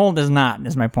 but gold is not,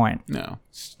 is my point. No,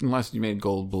 unless you made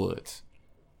gold bullets.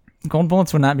 Gold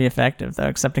bullets would not be effective, though,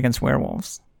 except against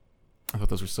werewolves. I thought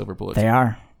those were silver bullets. They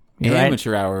are. You're right.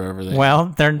 Amateur hour over there.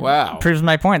 Well, Wow. proves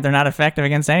my point. They're not effective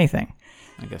against anything,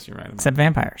 I guess you're right about except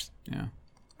vampires. that. Yeah.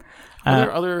 Are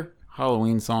there other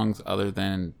Halloween songs other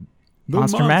than the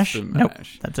Monster Mash? Nope,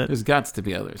 Mash? that's it. There's got to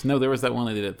be others. No, there was that one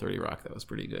they did at 30 Rock that was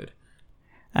pretty good.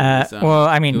 Well,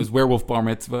 I mean, It was Werewolf Bar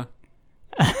Mitzvah.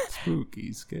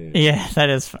 Spooky, scary. yeah, that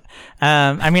is fun.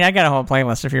 I mean, I got a whole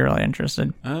playlist if you're really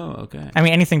interested. Oh, okay. I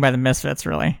mean, anything by the Misfits,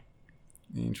 really.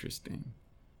 Interesting.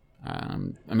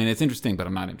 I mean, it's interesting, but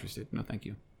I'm not interested. No, thank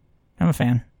you. I'm a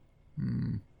fan.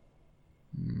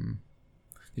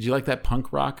 Did you like that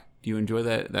punk rock? Do you enjoy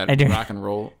that I do. rock and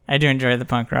roll? I do enjoy the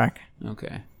punk rock.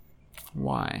 Okay.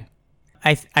 Why?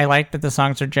 I like that the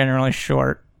songs are generally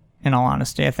short, in all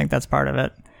honesty. I think that's part of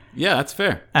it. Yeah, that's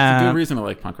fair. That's a good reason to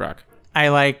like punk rock. I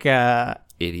like...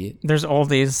 Idiot. there's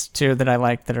oldies, too, that I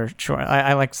like that are short.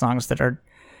 I like songs that are,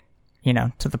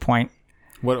 to the point.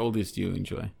 What oldies do you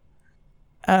enjoy?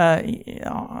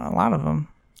 A lot of them.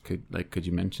 Could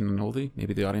you mention an oldie?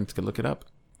 Maybe the audience could look it up.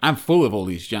 I'm full of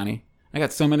oldies, Johnny. I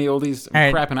got so many oldies. I'm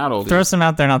All right, crapping out oldies. Throw some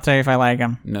out there and I'll tell you if I like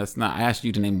them. No, it's not. I asked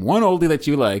you to name one oldie that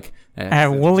you like.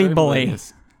 Wooly very Bully.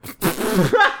 hilarious.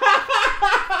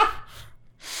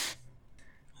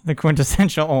 The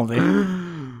quintessential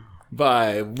oldie.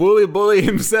 By Wooly Bully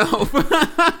himself.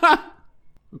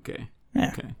 Okay.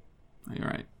 Yeah. Okay. You're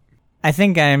right. I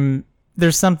think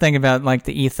there's something about like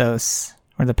the ethos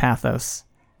or the pathos,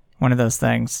 one of those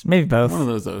things, maybe both, One of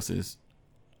those oses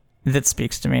that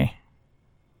speaks to me.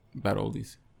 about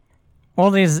oldies.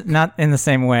 Oldies, not in the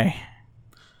same way.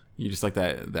 You just like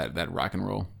that rock and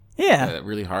roll. Yeah. That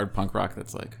really hard punk rock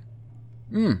that's like,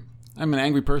 I'm an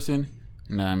angry person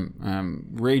and I'm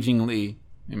ragingly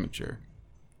immature.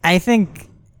 I think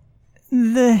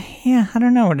I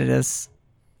don't know what it is.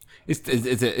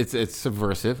 It's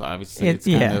subversive, obviously. It- It's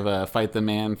kind yeah. of fight the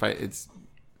man, it's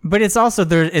But it's also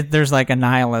there's like a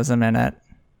nihilism in it,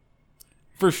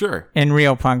 for sure. in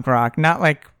real punk rock. Not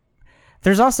like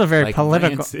there's also very Like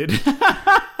political. Rancid.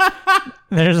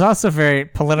 There's also very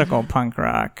political punk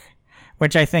rock,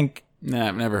 which I think. Nah,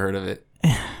 I've never heard of it.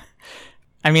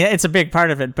 I mean, it's a big part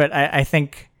of it, but I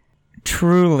think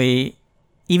truly,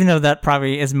 even though that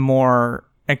probably is more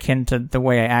akin to the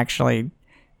way I actually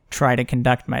try to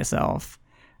conduct myself,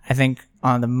 I think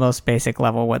on the most basic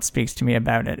level, what speaks to me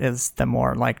about it is the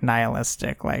more like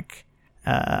nihilistic, like,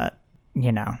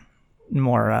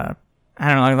 more,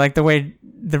 I don't know, like the way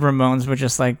the Ramones would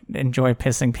just like enjoy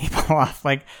pissing people off.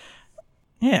 Like,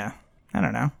 yeah, I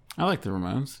don't know. I like the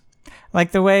Ramones.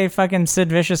 Like the way fucking Sid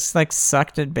Vicious like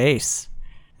sucked at bass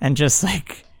and just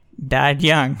like died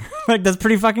young. Like that's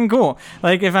pretty fucking cool.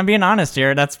 Like if I'm being honest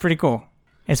here, that's pretty cool.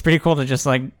 It's pretty cool to just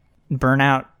like burn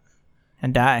out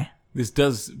and die. This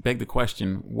does beg the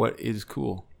question, what is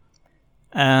cool?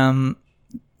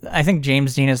 I think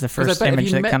James Dean is the 'Cause I first bet if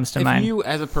image you that comes to mind. If you,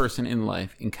 as a person in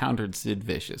life, encountered Sid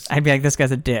Vicious, I'd be like, this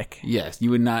guy's a dick. yes, you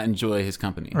would not enjoy his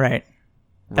company. Right.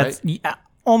 Right? That's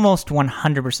almost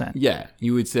 100%. Yeah,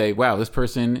 you would say, wow, this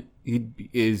person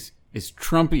is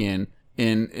Trumpian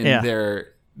in Yeah.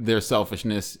 their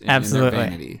selfishness and in Absolutely. their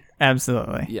vanity.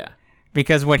 Absolutely. Yeah.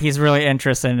 Because what he's really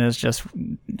interested in is just,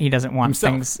 he doesn't want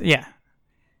Himself. things. Yeah.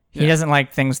 He Yeah. doesn't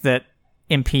like things that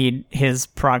impede his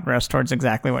progress towards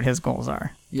exactly what his goals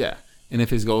are. Yeah. and if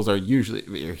his goals are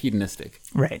usually hedonistic.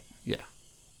 Right. Yeah.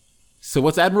 So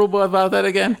what's admirable about that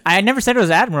again? I never said it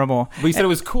was admirable. But you said it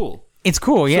was cool. It's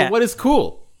cool, yeah. So what is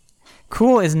cool?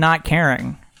 Cool is not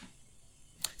caring.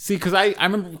 See, because I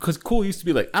remember, because cool used to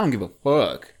be like, I don't give a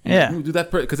fuck. Yeah. Do that,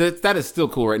 because that is still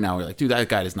cool right now. We're like, dude, that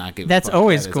guy does not give a fuck. That's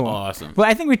always That is cool. awesome. Well,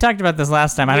 I think we talked about this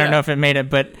last time. I don't Yeah. know if it made it,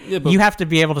 but you have to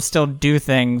be able to still do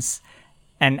things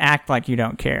and act like you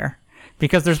don't care.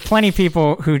 Because there's plenty of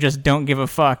people who just don't give a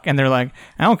fuck, and they're like,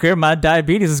 I don't care, my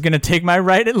diabetes is going to take my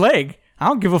right leg. I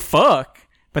don't give a fuck.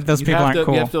 But those people aren't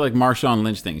cool. You have to like Marshawn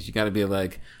Lynch things. You got to be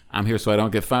like, I'm here so I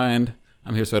don't get fined.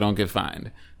 I'm here so I don't get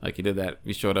fined. Like he did that.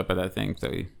 He showed up at that thing.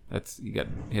 So he had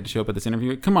to show up at this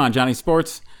interview. Come on, Johnny,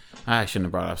 sports. I shouldn't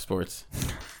have brought up sports.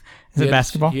 Is it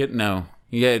basketball? No.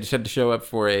 He just had to show up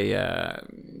for a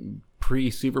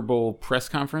pre-Super Bowl press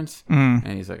conference. And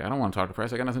he's like, I don't want to talk to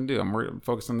press. I got nothing to do. I'm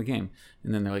focused on the game.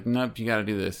 And then they're like, nope, you got to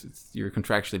do this. You're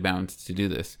contractually bound to do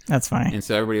this. That's funny. And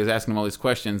so everybody was asking him all these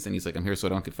questions. And he's like, I'm here so I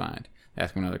don't get fined.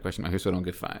 Ask him another question. I'm here so I don't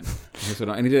get fined.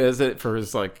 And he does it for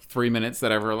his like 3 minutes,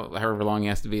 however long he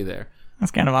has to be there.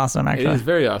 That's kind of awesome, actually. It is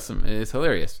very awesome. It is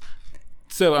hilarious.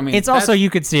 So, I mean, It's also, you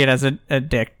could see it as a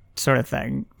dick sort of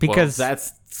thing. Because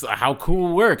that's how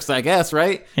cool works, I guess,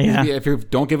 right? Yeah. If you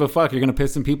don't give a fuck, you're going to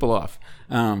piss some people off.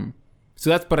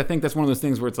 But I think that's one of those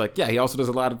things where it's like, yeah, he also does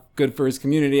a lot of good for his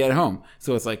community at home.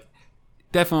 So it's like,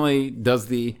 definitely does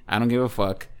the I don't give a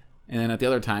fuck. And then at the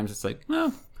other times, it's like,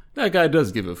 well, that guy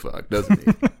does give a fuck, doesn't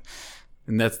he?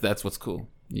 And that's what's cool.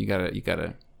 You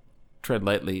gotta tread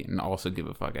lightly and also give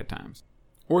a fuck at times,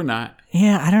 or not.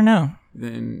 Yeah, I don't know.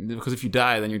 Then because if you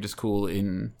die, then you're just cool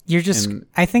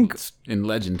I think in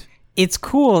legend. it's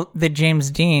cool that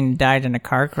James Dean died in a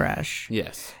car crash.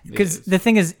 Yes, Because the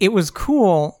thing is, it was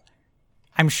cool.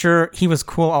 I'm sure he was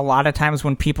cool a lot of times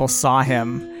when people saw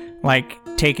him, like,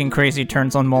 taking crazy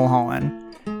turns on Mulholland.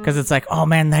 Because it's like, oh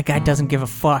man, that guy doesn't give a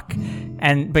fuck.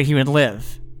 But he would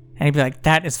live. And he'd be like,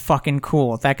 that is fucking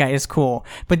cool. That guy is cool.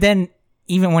 But then,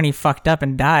 even when he fucked up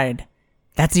and died,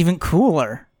 that's even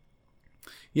cooler.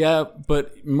 Yeah,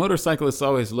 but motorcyclists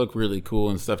always look really cool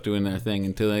and stuff doing their thing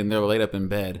until they're laid up in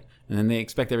bed. And then they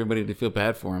expect everybody to feel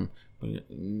bad for them. But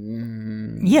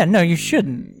Yeah, no, you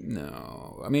shouldn't.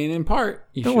 no. I mean, in part,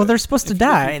 you Well, should, they're supposed to if you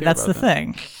die. care That's the about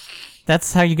them. thing.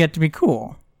 That's how you get to be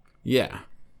cool. Yeah.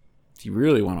 If you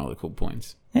really want all the cool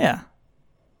points. Yeah.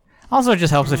 Also, it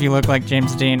just helps if you look like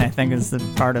James Dean, I think, is the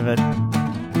part of it.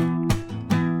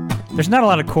 There's not a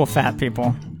lot of cool fat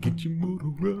people. Get your motor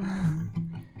running.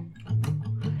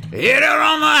 Hit her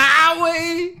on the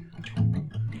highway.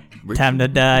 Time to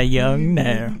die young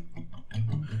now.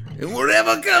 And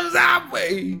whatever comes our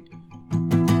way.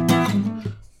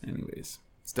 Anyways,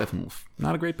 Steppenwolf.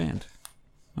 Not a great band.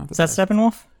 Not the Is that best.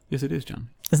 Steppenwolf? Yes, it is, John.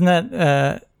 Isn't that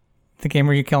the game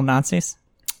where you kill Nazis?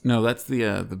 No, that's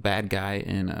the bad guy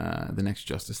in the next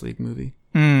Justice League movie.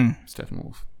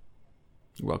 Steppenwolf.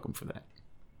 You're welcome for that.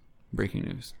 Breaking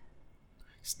news.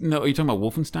 No, are you talking about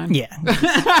Wolfenstein? Yeah.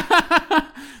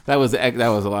 That was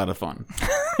a lot of fun.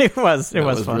 it was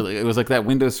fun. It was like that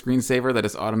Windows screensaver that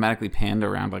is automatically panned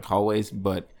around like hallways,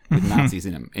 but with Nazis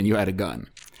in them, and you had a gun.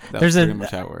 That was pretty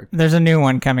much how it worked. There's a new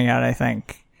one coming out, I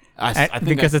think. I think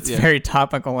because it's very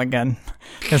topical again.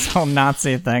 This whole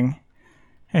Nazi thing.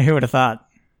 Hey, who would have thought?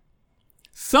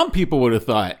 Some people would have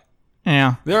thought.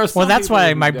 Yeah. There are some well, that's people why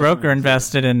who my definitely broker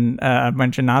invested in a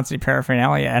bunch of Nazi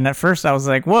paraphernalia. And at first I was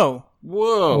like, whoa,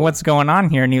 what's going on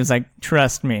here? And he was like,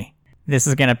 trust me, this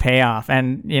is going to pay off.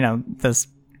 And, this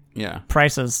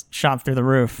prices shot through the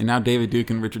roof. And now David Duke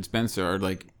and Richard Spencer are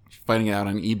like fighting it out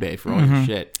on eBay for all your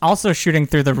shit. Also shooting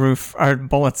through the roof are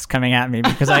bullets coming at me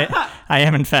because I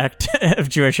am, in fact, of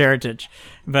Jewish heritage.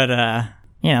 But,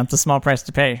 it's a small price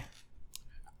to pay.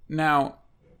 Now,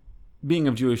 being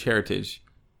of Jewish heritage,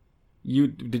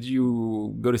 did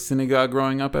you go to synagogue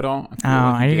growing up at all?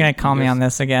 Are you going to call me on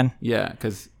this again? Yeah,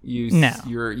 because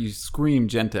you scream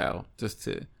Gentile just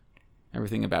to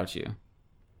everything about you.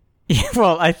 Yeah,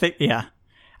 well, I think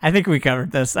we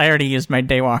covered this. I already used my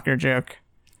Daywalker joke.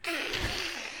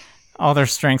 All their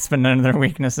strengths, but none of their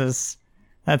weaknesses.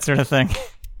 That sort of thing.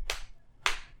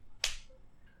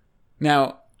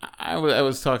 Now, I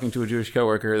was talking to a Jewish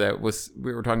coworker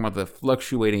we were talking about the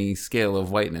fluctuating scale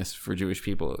of whiteness for Jewish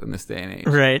people in this day and age.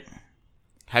 Right.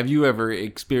 Have you ever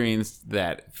experienced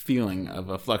that feeling of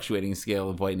a fluctuating scale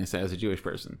of whiteness as a Jewish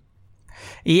person?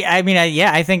 Yeah, I mean,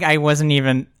 I think I wasn't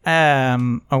even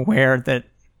aware that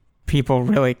people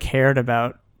really cared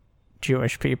about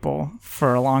Jewish people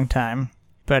for a long time.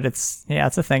 But it's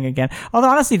a thing again. Although,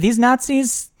 honestly, these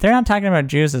Nazis, they're not talking about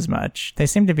Jews as much. They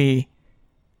seem to be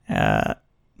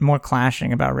more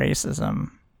clashing about racism.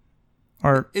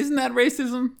 Or isn't that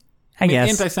racism? I guess.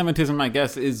 Anti-Semitism, I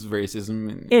guess, is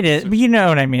racism. It is. But you know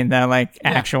what I mean, though, like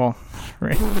actual.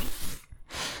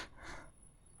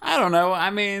 I don't know.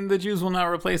 I mean, the Jews will not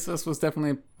replace us was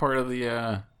definitely part of the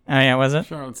Oh, yeah, was it?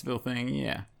 Charlottesville thing.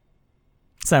 Yeah.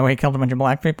 Is that why he killed a bunch of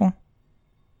black people?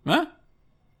 Huh?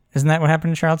 Isn't that what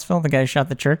happened in Charlottesville? The guy who shot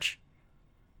the church?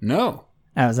 No.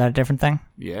 Oh, is that a different thing?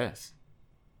 Yes.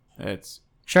 That's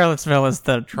Charlottesville is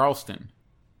the... Charleston.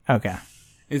 Okay.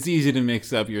 It's easy to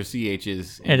mix up your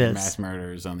CHs and It your is. mass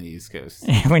murders on the East Coast.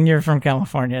 When you're from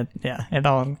California, yeah, it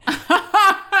all...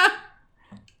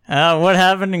 What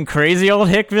happened in crazy old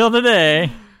Hickville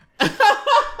today?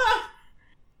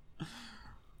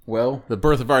 Well, the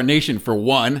birth of our nation, for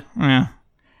one.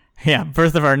 Yeah,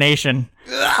 Birth of Our Nation.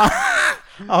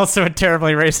 Also a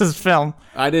terribly racist film.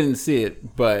 I didn't see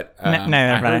it, but Neither I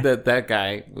have I. heard that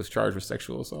guy was charged with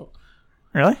sexual assault.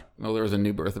 Really? Well, there was a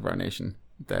new Birth of Our Nation.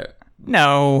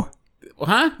 No.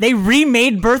 Huh? They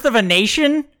remade Birth of a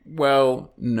Nation?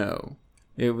 Well, no.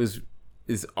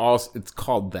 It's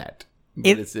called that.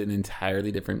 But it's an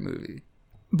entirely different movie.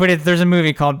 But there's a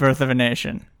movie called Birth of a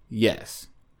Nation. Yes.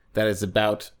 That is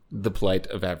about the plight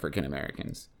of African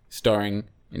Americans. Starring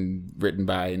and written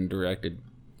by and directed.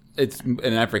 It's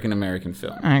an African American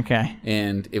film. Okay.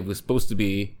 And it was supposed to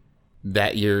be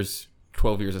that year's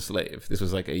 12 Years a Slave. This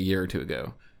was like a year or two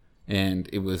ago. And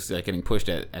it was like getting pushed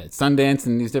at Sundance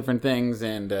and these different things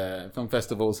and film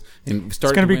festivals. And It's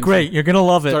going to be great. You're going to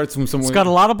love it. It's got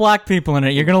a lot of black people in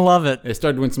it. You're going to love it. It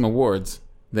started to win some awards.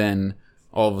 Then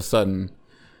all of a sudden,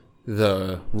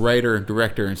 the writer,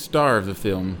 director, and star of the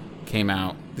film came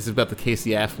out. This is about the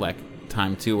Casey Affleck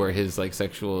time too, where his like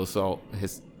sexual assault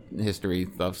history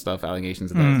stuff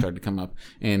allegations of that started to come up.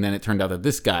 And then it turned out that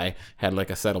this guy had like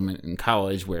a settlement in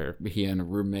college where he and a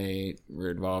roommate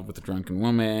were involved with a drunken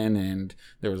woman, and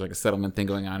there was like a settlement thing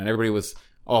going on, and everybody was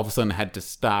all of a sudden had to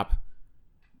stop.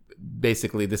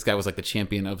 Basically, this guy was like the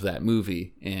champion of that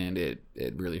movie, and it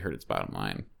really hurt its bottom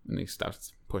line, and they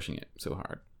stopped pushing it so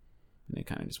hard, and it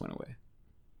kind of just went away.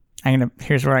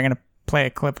 Here's where I'm gonna play a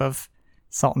clip of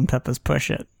Salt and Peppa's "Push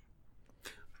It."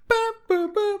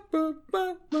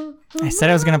 I said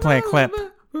I was gonna play a clip.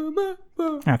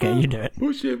 Okay, you do it.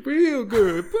 Push it real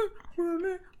good.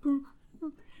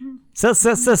 So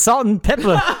Salt and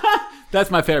Peppa.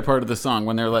 That's my favorite part of the song,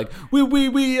 when they're like,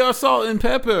 we are Salt and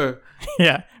Pepper.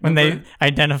 Yeah, when they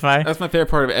identify. That's my favorite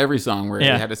part of every song, where they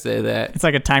had to say that. It's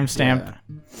like a timestamp.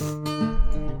 Yeah.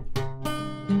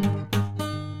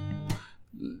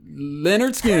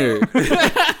 Leonard Skinner.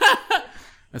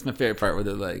 That's my favorite part, where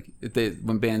they're like,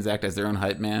 when bands act as their own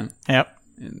hype man. Yep.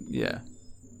 And yeah.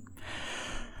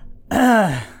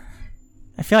 I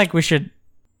feel like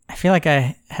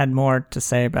I had more to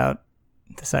say about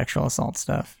the sexual assault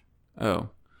stuff. Oh.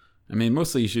 I mean,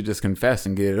 mostly you should just confess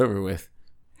and get it over with.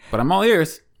 But I'm all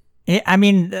ears. Yeah, I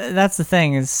mean, that's the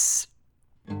thing is,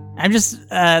 I'm just,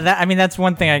 that's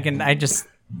one thing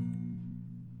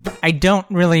I don't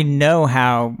really know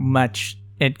how much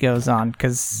it goes on,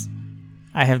 because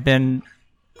I have been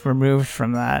removed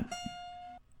from that,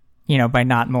 by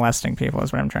not molesting people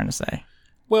is what I'm trying to say.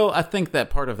 Well, I think that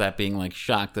part of that being like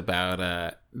shocked about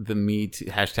the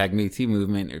 #MeToo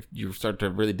movement, if you start to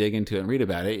really dig into it and read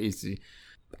about it,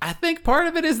 I think part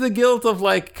of it is the guilt of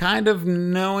like kind of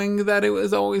knowing that it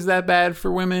was always that bad for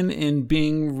women and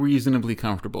being reasonably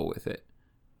comfortable with it.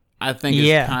 I think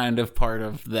it's kind of part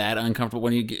of that uncomfortable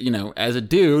when you get, as a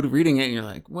dude reading it and you're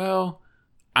like, well,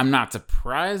 I'm not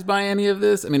surprised by any of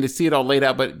this. I mean, to see it all laid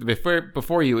out, but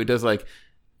before you, it does like,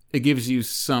 it gives you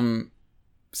some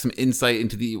insight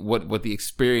into what the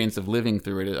experience of living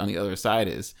through it on the other side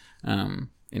is, and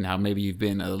how maybe you've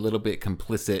been a little bit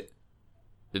complicit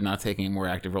in not taking a more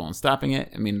active role in stopping it.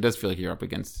 I mean, it does feel like you're up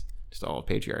against just all of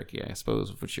patriarchy, I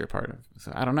suppose, which you're a part of.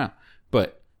 So I don't know,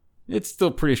 but it's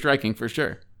still pretty striking for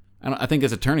sure. I think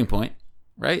it's a turning point,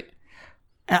 right?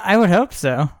 I would hope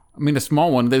so. I mean, a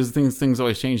small one. There's things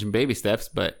always change in baby steps,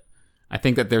 but I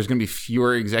think that there's going to be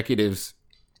fewer executives,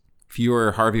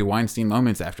 fewer Harvey Weinstein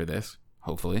moments after this,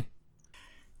 hopefully.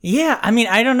 Yeah, I mean,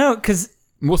 I don't know, because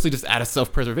mostly just out of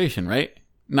self-preservation, right?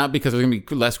 Not because there's going to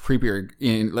be less creepy, or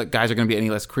guys are going to be any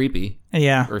less creepy, or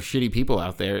shitty people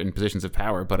out there in positions of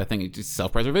power, but I think it's just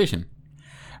self-preservation.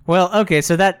 Well, okay,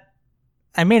 so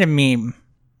I made a meme,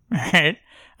 right?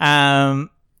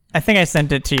 I think I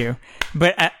sent it to you,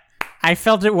 but I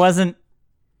felt it wasn't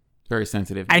very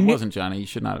sensitive. It wasn't, Johnny. You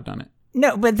should not have done it.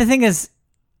 No, but the thing is,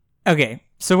 okay,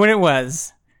 so what it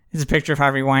was is a picture of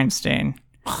Harvey Weinstein.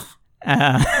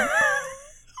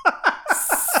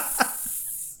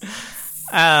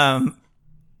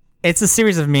 It's a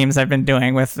series of memes I've been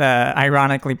doing with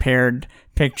ironically paired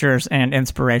pictures and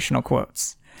inspirational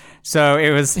quotes. So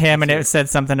it was him, and it said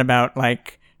something about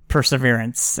like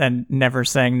perseverance and never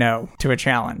saying no to a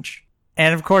challenge.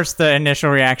 And of course, the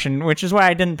initial reaction, which is why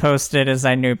I didn't post it, is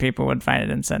I knew people would find it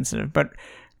insensitive. But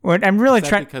what I'm really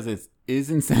trying, because it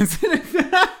is insensitive.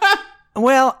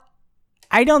 well,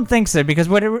 I don't think so, because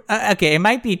it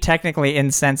might be technically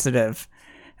insensitive,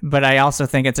 but I also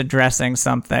think it's addressing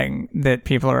something that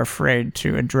people are afraid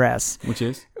to address.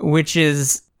 Which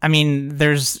is, I mean,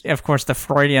 there's of course the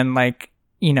Freudian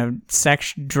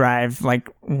sex drive, like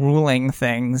ruling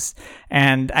things,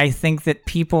 and I think that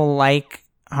people like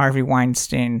Harvey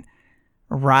Weinstein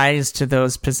rise to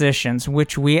those positions,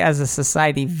 which we as a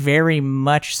society very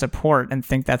much support and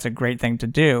think that's a great thing to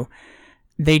do.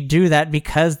 They do that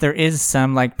because there is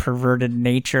some like perverted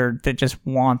nature that just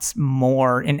wants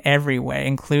more in every way,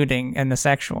 including in the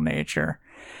sexual nature.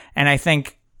 And I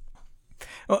think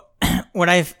what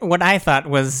I thought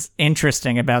was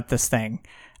interesting about this thing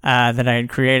that I had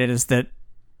created is that,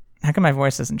 how come my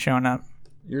voice isn't showing up?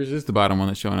 Yours is the bottom one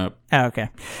that's showing up. Oh, okay.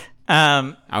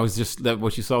 I was just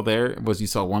what you saw there was you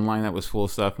saw one line that was full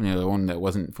of stuff, and the other one that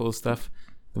wasn't full of stuff.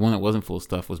 The one that wasn't full of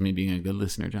stuff was me being a good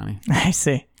listener, Johnny. I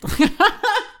see.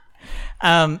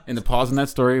 And the pause in that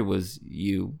story was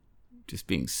you just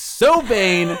being so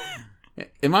vain.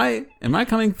 Am I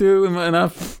coming through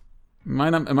enough? Am I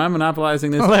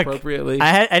monopolizing this appropriately?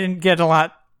 I didn't get a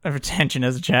lot of attention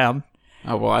as a child.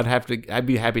 Oh well, I'd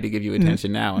be happy to give you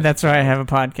attention now. That's why I have a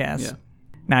podcast. Yeah.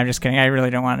 No, I'm just kidding. I really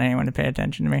don't want anyone to pay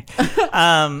attention to me.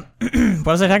 What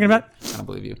was I talking about? I don't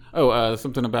believe you. Oh,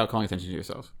 something about calling attention to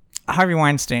yourself. Harvey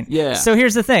Weinstein. Yeah. So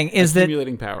here's the thing: is that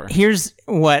accumulating power. Here's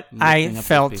what I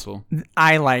felt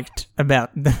I liked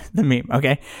about the meme.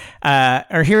 Okay,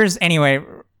 or here's anyway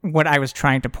what I was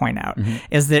trying to point out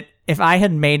is that if I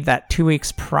had made that 2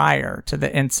 weeks prior to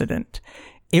the incident,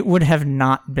 it would have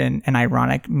not been an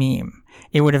ironic meme.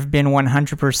 It would have been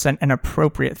 100% an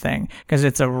appropriate thing, because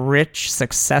it's a rich,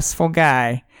 successful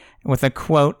guy with a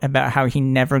quote about how he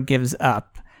never gives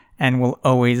up and will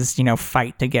always,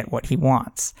 fight to get what he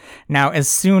wants. Now, as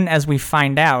soon as we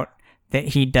find out that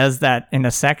he does that in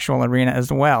a sexual arena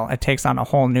as well, it takes on a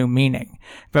whole new meaning.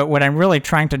 But what I'm really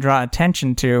trying to draw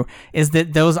attention to is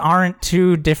that those aren't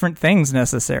two different things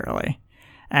necessarily.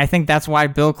 And I think that's why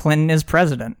Bill Clinton is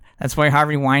president. That's why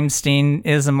Harvey Weinstein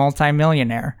is a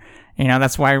multimillionaire.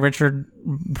 That's why Richard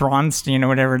Braunstein or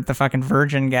whatever, the fucking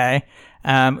Virgin guy,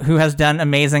 who has done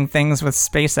amazing things with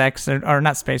SpaceX, or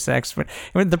not SpaceX,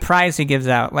 but the prize he gives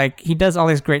out. Like, he does all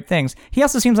these great things. He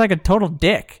also seems like a total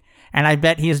dick. And I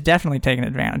bet he has definitely taken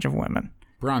advantage of women.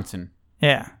 Bronson.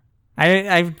 Yeah.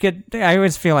 I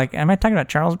always feel like, am I talking about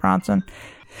Charles Bronson?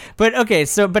 But okay,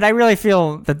 but I really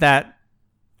feel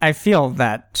I feel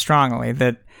that strongly,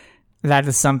 that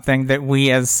is something that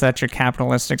we as such a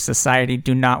capitalistic society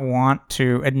do not want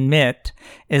to admit,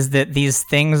 is that these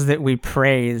things that we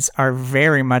praise are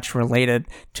very much related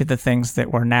to the things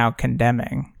that we're now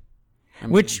condemning. I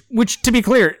mean, which, to be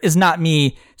clear, is not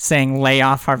me saying lay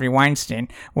off Harvey Weinstein.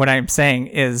 What I'm saying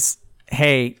is,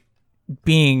 hey,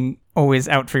 being always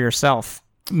out for yourself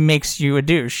makes you a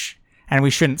douche, and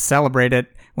we shouldn't celebrate it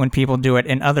when people do it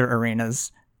in other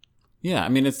arenas. Yeah, I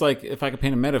mean, it's like, if I could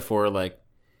paint a metaphor, like,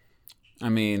 I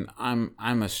mean, I'm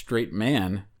a straight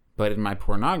man, but in my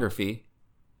pornography,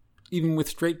 even with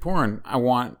straight porn, I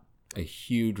want a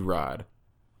huge rod.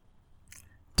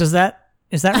 Is that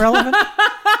relevant?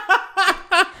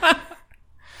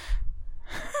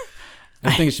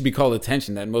 I think it should be called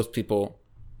attention that most people,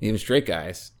 even straight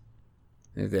guys,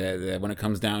 that when it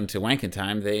comes down to wanking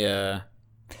time, they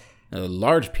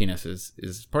large penises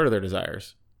is part of their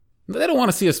desires. They don't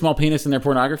want to see a small penis in their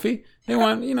pornography. They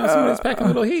want, somebody that's packing a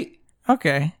little heat.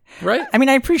 Okay. Right? I mean,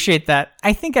 I appreciate that.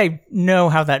 I think I know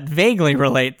how that vaguely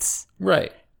relates.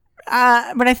 Right.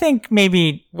 But I think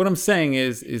maybe... What I'm saying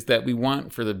is that we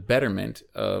want for the betterment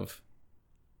of...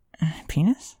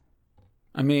 Penis?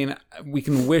 I mean, we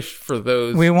can wish for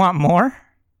those... We want more?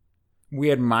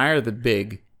 We admire the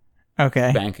big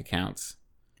bank accounts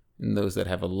and those that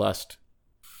have a lust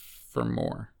for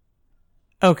more.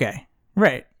 Okay.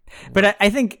 Right. But I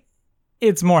think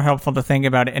it's more helpful to think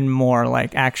about it in more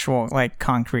like actual, like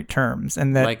concrete terms,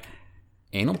 and that like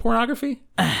anal pornography.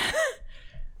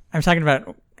 I'm talking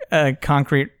about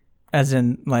concrete, as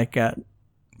in like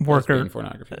worker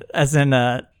pornography, as in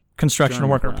construction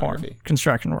worker porn.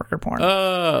 Construction worker porn.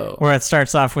 Oh, where it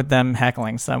starts off with them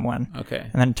heckling someone. Okay,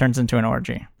 and then it turns into an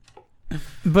orgy.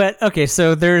 But okay,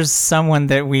 so there's someone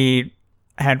that we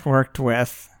had worked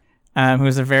with.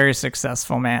 Who's a very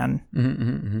successful man,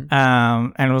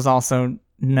 and was also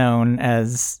known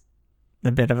as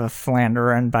a bit of a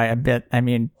philanderer, and by a bit, I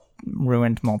mean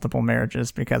ruined multiple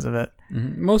marriages because of it.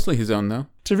 Mostly his own, though.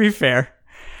 To be fair.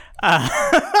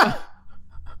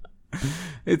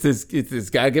 It's his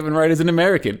God-given right as an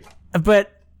American.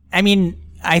 But, I mean,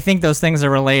 I think those things are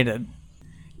related.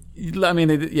 I mean,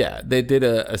 they did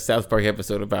a South Park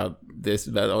episode about this,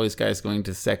 about all these guys going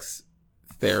to sex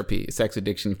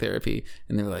addiction therapy,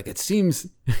 and they were like, it seems,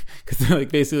 because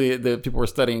like basically the people were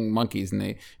studying monkeys,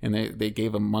 and they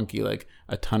gave a monkey like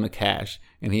a ton of cash,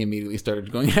 and he immediately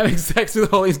started having sex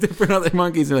with all these different other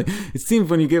monkeys. And like, it seems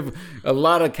when you give a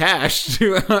lot of cash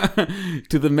to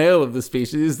the male of the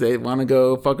species, they want to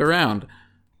go fuck around,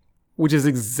 which is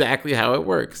exactly how it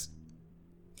works.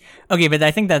 Okay, but I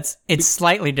think it's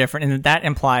slightly different, and that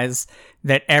implies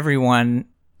that everyone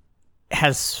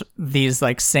has these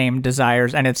like same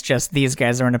desires, and it's just these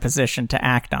guys are in a position to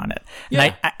act on it.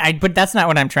 Yeah. And but that's not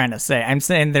what I'm trying to say. I'm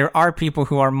saying there are people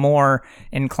who are more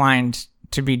inclined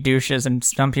to be douches, and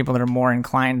some people that are more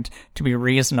inclined to be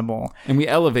reasonable. And we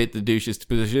elevate the douches to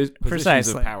positions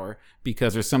Precisely. of power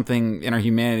because there's something in our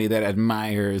humanity that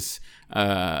admires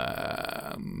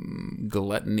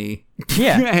gluttony.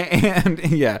 Yeah.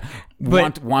 And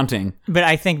wanting. But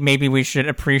I think maybe we should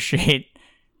appreciate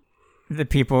the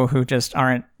people who just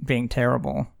aren't being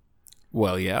terrible.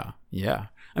 Well, yeah.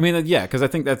 I mean, yeah, because I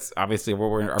think that's obviously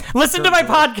what we're... Listen to my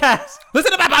podcast!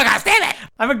 Listen to my podcast, damn it!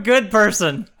 I'm a good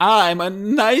person. I'm a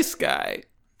nice guy.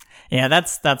 Yeah,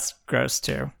 that's gross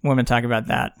too. Women talk about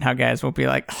that. How guys will be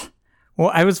like,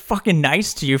 well, I was fucking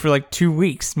nice to you for like 2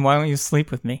 weeks, and why don't you sleep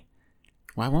with me?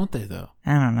 Why won't they, though?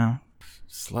 I don't know.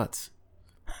 Sluts.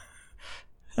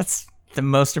 That's the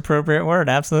most appropriate word,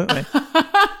 absolutely.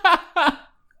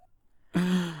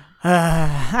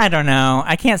 I don't know.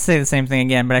 I can't say the same thing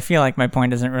again, but I feel like my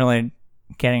point isn't really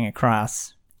getting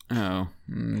across. Oh.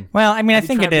 Well, I mean, Have I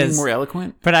think you it tried being is. more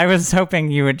eloquent? But I was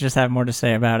hoping you would just have more to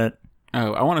say about it.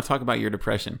 Oh, I want to talk about your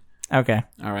depression. Okay.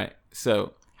 All right.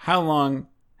 So, how long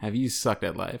have you sucked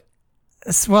at life?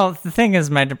 Well, the thing is,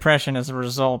 my depression is a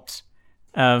result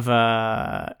of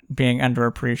being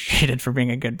underappreciated for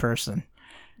being a good person.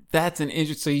 That's an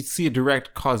interesting... So you see a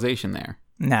direct causation there.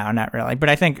 No, not really. But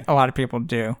I think a lot of people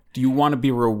do. Do you want to be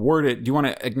rewarded? Do you want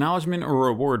an acknowledgement or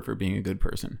reward for being a good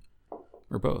person?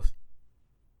 Or both?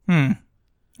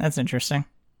 That's interesting.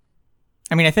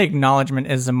 I mean, I think acknowledgement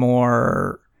is a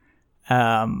more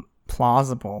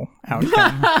plausible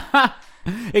outcome.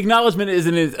 Acknowledgement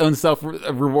isn't its own self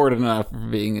rewarded enough for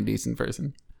being a decent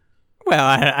person. Well,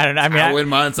 I don't know. I mean, I wouldn't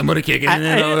mind somebody kicking in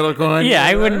a little coin. Yeah,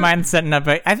 I wouldn't mind setting up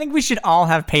I think we should all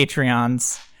have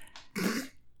Patreons.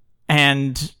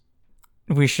 And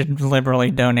we should liberally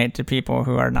donate to people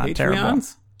who are not terrible.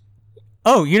 Patreons?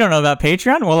 Oh, you don't know about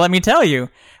Patreon? Well, let me tell you.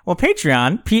 Well,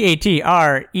 Patreon,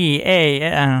 Patreon,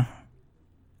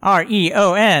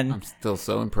 I'm still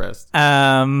so impressed.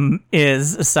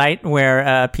 is a site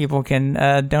where people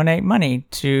can donate money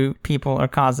to people or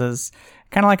causes.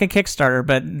 Kind of like a Kickstarter,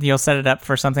 but you'll set it up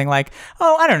for something like,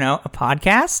 I don't know, a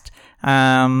podcast.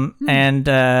 And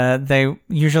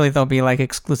there'll be like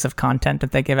exclusive content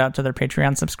that they give out to their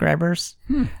Patreon subscribers.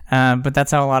 But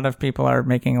that's how a lot of people are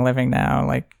making a living now,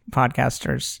 like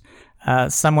podcasters,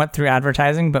 somewhat through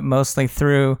advertising, but mostly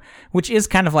through, which is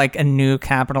kind of like a new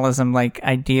capitalism, like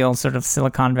ideal sort of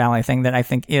Silicon Valley thing that I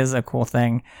think is a cool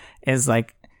thing, is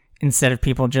like, instead of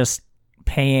people just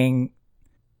paying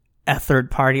a third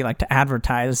party like to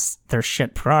advertise their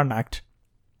shit product,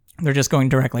 they're just going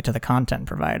directly to the content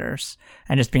providers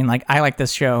and just being like, I like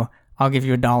this show, I'll give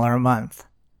you $1 a month.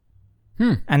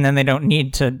 And then they don't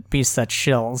need to be such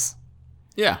shills.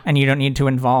 Yeah. And you don't need to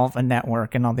involve a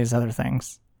network and all these other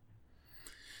things.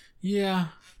 Yeah.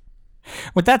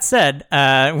 With that said,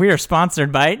 we are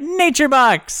sponsored by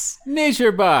NatureBox.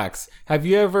 NatureBox. Have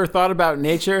you ever thought about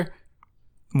nature?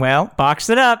 Well, box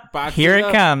it up. Here it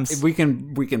comes. We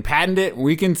can patent it.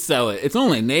 We can sell it. It's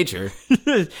only nature.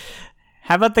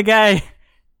 How about the guy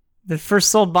that first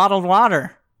sold bottled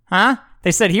water? Huh?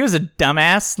 They said he was a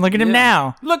dumbass. Look at him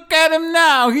now. Look at him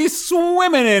now. He's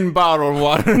swimming in bottled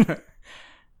water.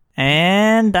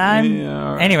 And I'm... Yeah,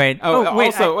 all right. Anyway.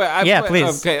 Wait. Yeah,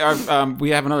 please. Okay,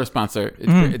 we have another sponsor.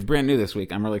 It's brand new this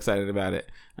week. I'm really excited about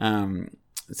it.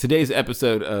 Today's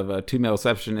episode of Two Male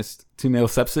Sepsionists.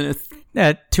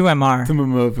 2MR.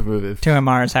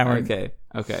 2MR is how we're...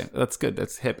 Okay. That's good.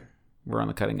 That's hip. We're on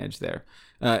the cutting edge there.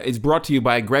 It's brought to you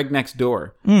by Greg Next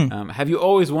Door. Have you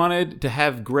always wanted to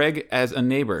have Greg as a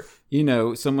neighbor? You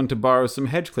know, someone to borrow some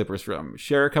hedge clippers from,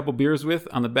 share a couple beers with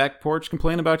on the back porch,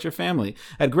 complain about your family.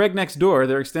 At Greg Next Door,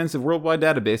 their extensive worldwide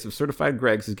database of certified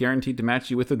Gregs is guaranteed to match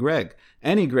you with a Greg.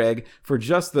 Any Greg for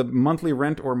just the monthly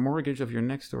rent or mortgage of your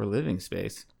next door living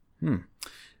space.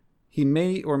 He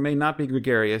may or may not be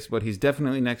gregarious, but he's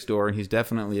definitely next door, and he's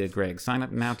definitely a Greg. Sign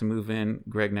up now to move in.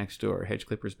 Greg next door. Hedge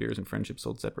clippers, beers, and friendship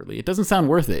sold separately. It doesn't sound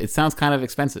worth it. It sounds kind of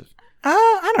expensive.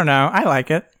 I don't know. I like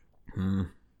it.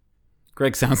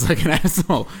 Greg sounds like an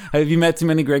asshole. Have you met too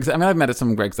many Gregs? I mean, I've met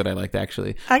some Gregs that I liked,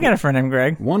 actually. I got a friend named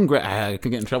Greg. One Greg, I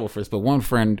could get in trouble for this, but one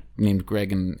friend named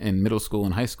Greg in middle school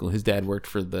and high school, his dad worked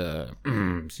for the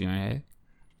CIA.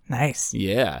 Nice.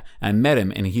 Yeah. I met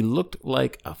him, and he looked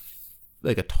like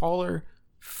a taller,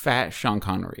 fat Sean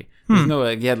Connery. There's no,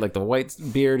 like, he had like the white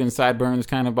beard and sideburns,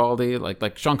 kind of baldy,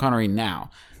 like Sean Connery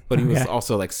now. But he was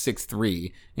also like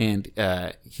 6'3",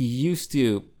 and he used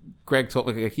to. Greg told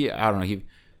I don't know,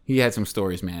 he had some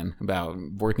stories, man, about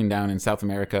working down in South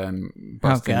America and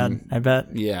busting. Oh God, I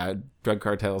bet. Yeah, drug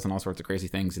cartels and all sorts of crazy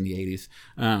things in the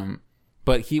 80s.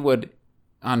 But he would,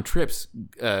 on trips,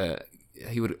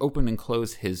 he would open and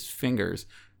close his fingers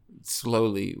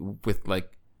slowly with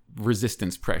like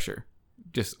resistance pressure,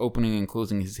 just opening and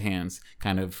closing his hands,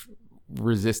 kind of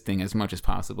resisting as much as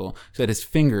possible, so that his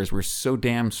fingers were so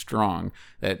damn strong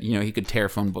that, you know, he could tear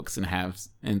phone books in halves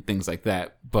and things like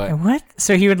that. But what?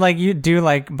 So he would you do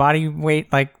like body weight,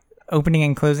 like opening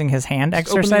and closing his hand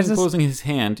exercises? Opening and closing his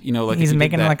hand, you know, like he's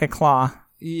making like a claw.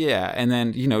 Yeah, and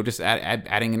then, you know, just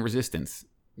adding in resistance,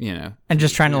 you know, and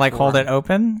just trying to like hold it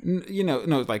open. You know,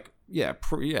 no, like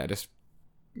just.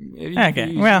 Okay.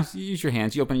 You use your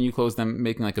hands. You open and you close them,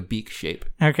 making like a beak shape.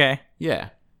 Okay. Yeah.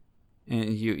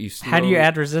 And you slowly, how do you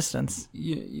add resistance?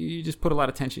 You just put a lot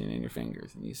of tension in your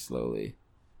fingers, and you slowly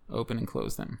open and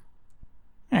close them.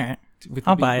 All right.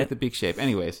 I'll buy it. With the beak shape.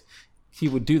 Anyways, he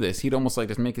would do this. He'd almost like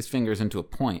just make his fingers into a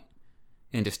point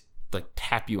and just like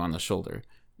tap you on the shoulder.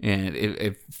 And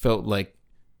it felt like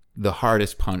the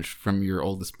hardest punch from your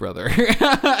oldest brother.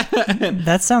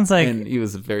 That sounds like... And he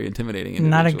was a very intimidating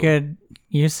individual. Not a good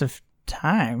use of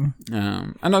time.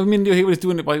 I know. I mean, he was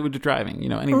doing it while he was driving. You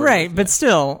know, right? But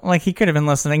still, like, he could have been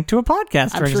listening to a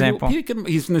podcast, for example.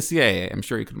 He's from the CIA. I'm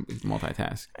sure he could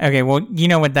multitask. Okay, well, you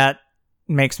know what that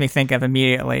makes me think of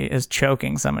immediately is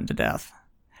choking someone to death.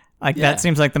 Like, that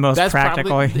seems like the most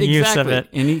practical use of it.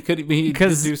 And he could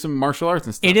do some martial arts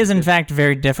and stuff. It is, in fact,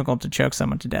 very difficult to choke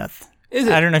someone to death. Is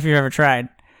it? I don't know if you've ever tried.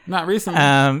 Not recently.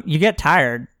 You get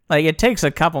tired. Like, it takes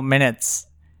a couple minutes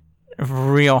of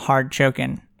real hard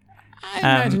choking. I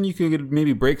imagine you could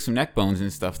maybe break some neck bones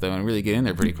and stuff, though, and really get in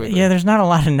there pretty quickly. Yeah, there's not a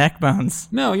lot of neck bones.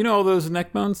 No, you know all those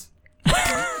neck bones?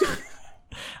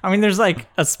 I mean, there's like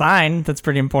a spine that's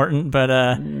pretty important, but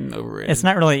it's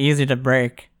not really easy to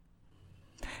break.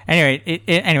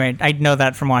 Anyway, I know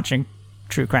that from watching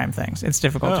true crime things. It's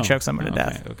difficult to choke someone to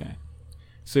death. Okay.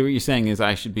 So what you're saying is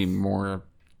I should be more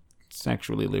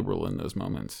sexually liberal in those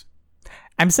moments.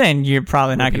 I'm saying you're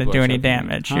probably not going to do any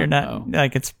damage. You're not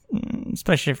like it's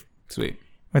especially sweet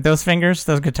with those fingers,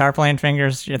 those guitar playing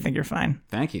fingers. I think you're fine.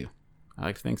 Thank you. I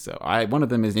like to think so. One of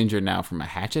them is injured now from a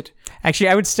hatchet. Actually,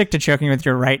 I would stick to choking with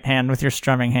your right hand, with your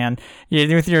strumming hand.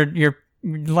 With your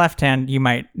left hand, you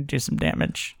might do some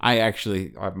damage. I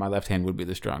actually, my left hand would be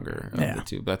the stronger of the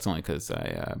two, but that's only because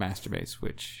I masturbate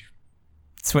switch.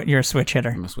 You're a switch hitter.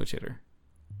 I'm a switch hitter.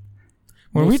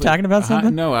 Were we talking about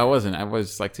something? No, I wasn't. I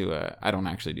was like I don't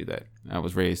actually do that. I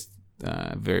was raised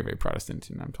very, very Protestant,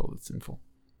 and I'm told it's sinful.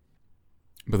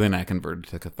 But then I converted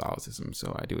to Catholicism,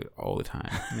 so I do it all the time,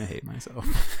 and I hate myself.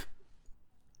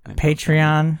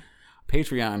 Patreon.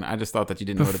 I just thought that you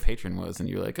didn't know what a patron was, and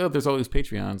you're like, oh, there's all these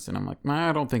Patreons, and I'm like, nah,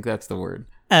 I don't think that's the word.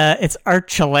 It's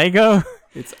Archipelago.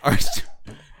 It's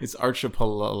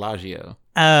Archipelagio.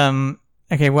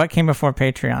 Okay, what came before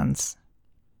Patreons?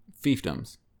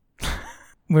 Fiefdoms.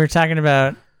 We were talking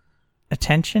about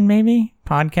attention, maybe?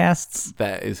 Podcasts?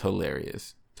 That is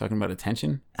hilarious. Talking about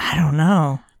attention? I don't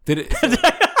know. Did it?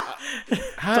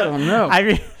 I don't know. I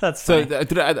mean, that's funny.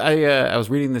 So I was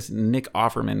reading this Nick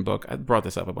Offerman book. I brought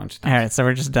this up a bunch of times. All right, so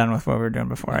we're just done with what we were doing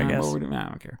before, I guess. What we're doing, I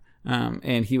don't care.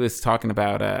 And he was talking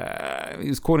about, he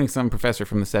was quoting some professor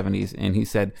from the 70s, and he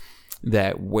said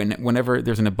that whenever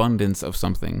there's an abundance of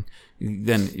something,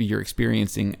 then you're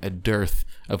experiencing a dearth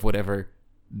of whatever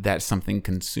that something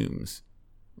consumes,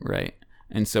 right?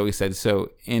 And so he said,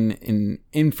 so in an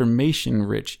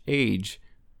information-rich age,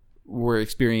 we're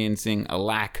experiencing a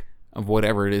lack of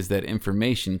whatever it is that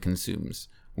information consumes.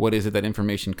 What is it that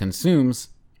information consumes?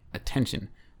 Attention.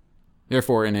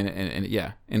 Therefore, in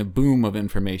a boom of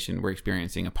information, we're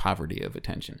experiencing a poverty of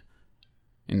attention.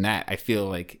 And that, I feel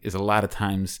like, is a lot of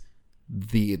times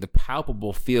the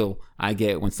palpable feel I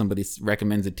get when somebody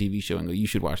recommends a TV show and go, you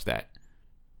should watch that.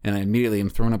 And I immediately am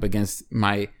thrown up against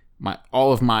my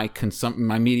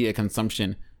media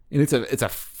consumption. And it's a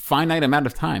finite amount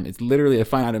of time. It's literally a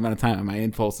finite amount of time. And my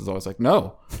impulse is always like,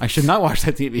 no, I should not watch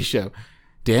that TV show.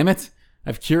 Damn it.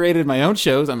 I've curated my own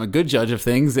shows. I'm a good judge of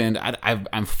things, and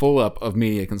I'm full up of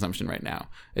media consumption right now.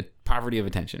 Poverty of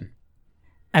attention.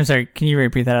 I'm sorry, can you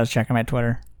repeat that? I was checking my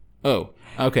Twitter. Oh,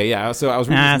 okay, yeah. So I was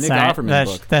reading this Nick Offerman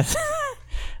book. That's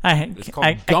It's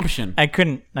called Gumption. I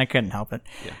couldn't help it.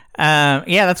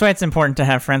 Yeah, that's why it's important to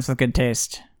have friends with good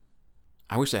taste.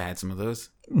 I wish I had some of those.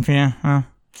 Yeah, well,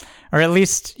 or at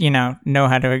least, know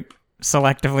how to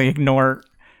selectively ignore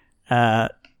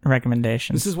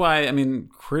recommendations. This is why,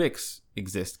 critics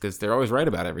exist, because they're always right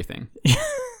about everything.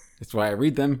 That's why I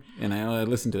read them, and I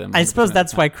listen to them. I suppose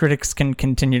that's why critics can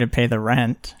continue to pay the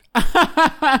rent.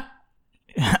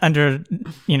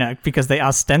 Because they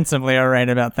ostensibly are right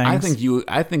about things.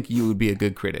 I think you would be a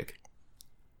good critic.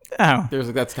 Oh.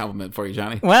 That's a compliment for you,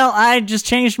 Johnny. Well, I just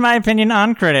changed my opinion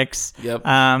on critics. Yep.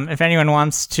 If anyone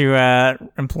wants to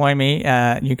employ me,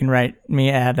 you can write me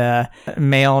at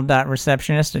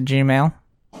mail.receptionist@gmail.com.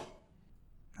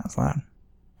 That was loud.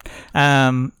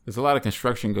 There's a lot of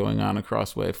construction going on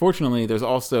across way. Fortunately, there's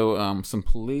also some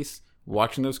police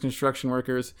watching those construction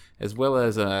workers, as well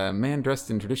as a man dressed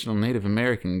in traditional Native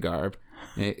American garb.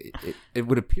 It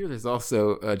would appear there's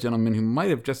also a gentleman who might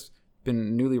have just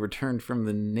been newly returned from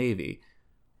the Navy.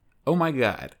 Oh my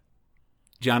God.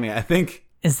 Johnny, I think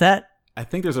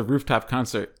there's a rooftop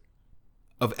concert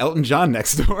of Elton John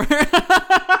next door.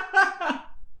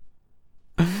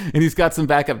 And he's got some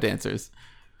backup dancers.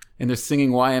 And they're singing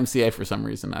YMCA for some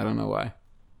reason. I don't know why.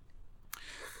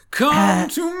 Come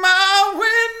to my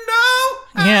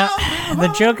window.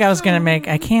 The joke I was going to make,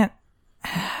 I can't.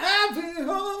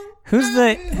 Who's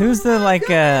the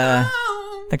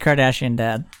Kardashian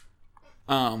dad?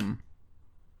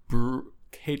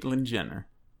 Caitlyn Jenner.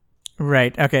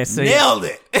 Right. Okay. So nailed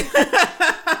it.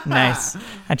 Nice.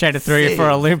 I tried to throw you for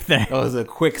a loop there. That was a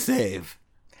quick save.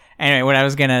 Anyway, what I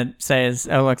was gonna say is,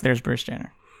 oh look, there's Bruce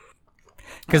Jenner.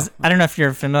 Because I don't know if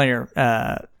you're familiar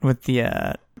with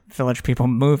the Village People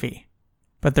movie,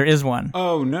 but there is one.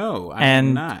 Oh no,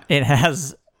 I'm not. It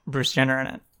has Bruce Jenner in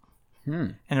it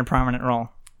in a prominent role.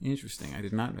 Interesting. I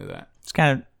did not know that. It's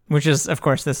kind of, which is, of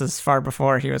course, this is far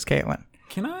before he was Caitlyn.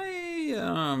 Can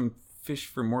I fish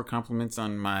for more compliments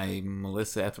on my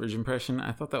Melissa Etheridge impression?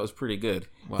 I thought that was pretty good.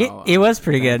 Well, it was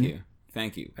pretty good.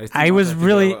 Thank you. I was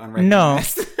really no,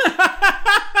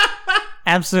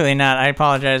 absolutely not. I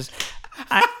apologize.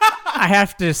 I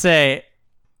have to say,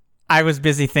 I was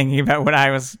busy thinking about what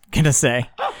I was gonna say.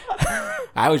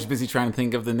 I was busy trying to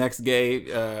think of the next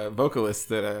gay vocalist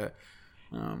that.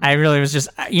 I really was just,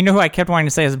 who I kept wanting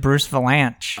to say is Bruce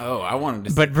Valanche. Oh, I wanted to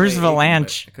say But Bruce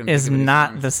Valanche is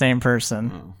not the same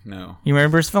person. Oh, no. You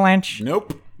remember Bruce Valanche?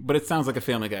 Nope. But it sounds like a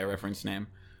Family Guy reference name.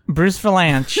 Bruce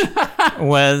Valanche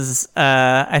was,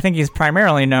 I think he's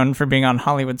primarily known for being on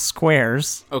Hollywood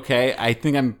Squares. Okay, I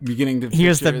think I'm beginning to He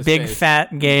was the big,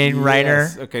 fat, gay writer.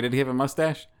 Okay, did he have a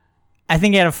mustache? I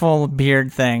think he had a full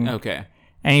beard thing. Okay.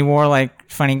 And he wore,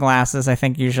 funny glasses, I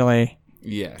think, usually.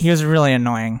 Yes. He was really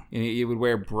annoying. And he would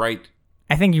wear bright...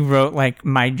 I think he wrote,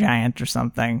 My Giant or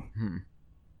something.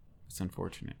 It's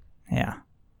unfortunate. Yeah.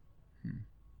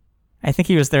 I think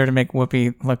he was there to make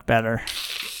Whoopi look better.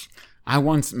 I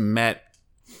once met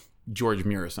George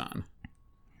Murasan.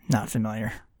 Not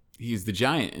familiar. He's the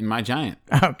giant in My Giant.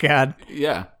 Oh, God.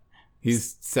 Yeah.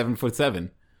 He's 7'7".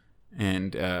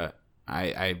 And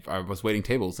I was waiting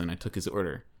tables, and I took his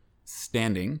order.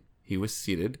 Standing, he was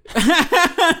seated.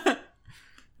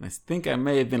 I think I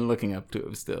may have been looking up to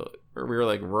him still. Or we were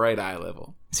right eye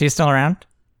level. Is he still around?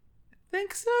 I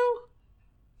think so.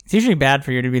 It's usually bad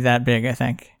for you to be that big, I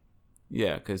think.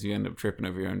 Yeah, because you end up tripping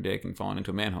over your own dick and falling into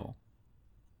a manhole.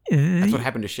 That's what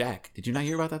happened to Shaq. Did you not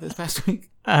hear about that this past week?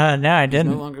 No, I didn't.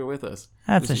 He's no longer with us.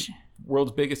 That's a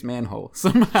world's biggest manhole.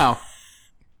 Somehow.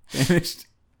 Finished.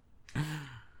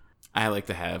 I like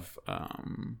to have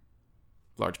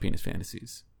large penis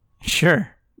fantasies.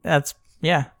 Sure.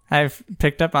 Yeah, I've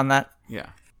picked up on that. Yeah.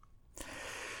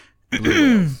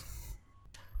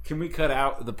 Can we cut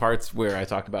out the parts where I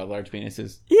talk about large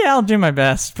penises? Yeah, I'll do my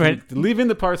best, but leave in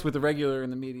the parts with the regular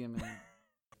and the medium.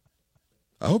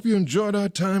 I hope you enjoyed our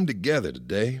time together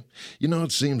today.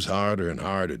 It seems harder and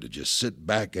harder to just sit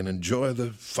back and enjoy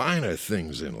the finer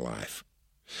things in life.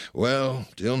 Well,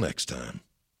 till next time.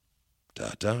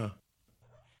 Ta-ta.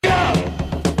 Go!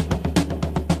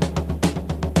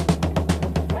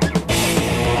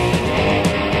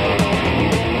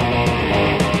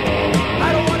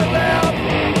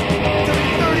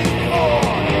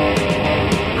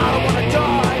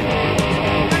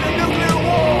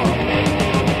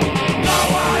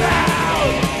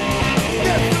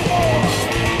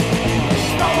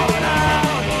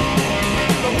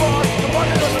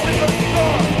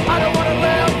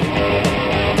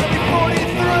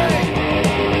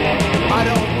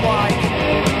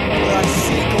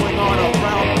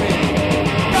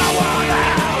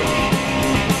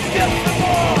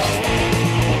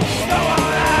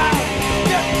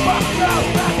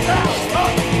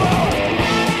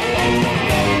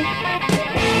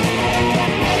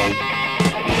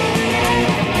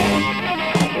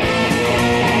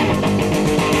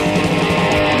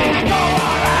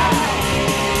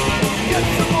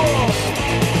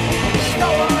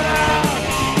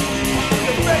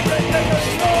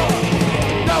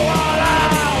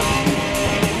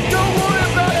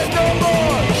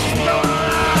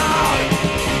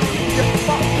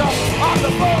 fucked up.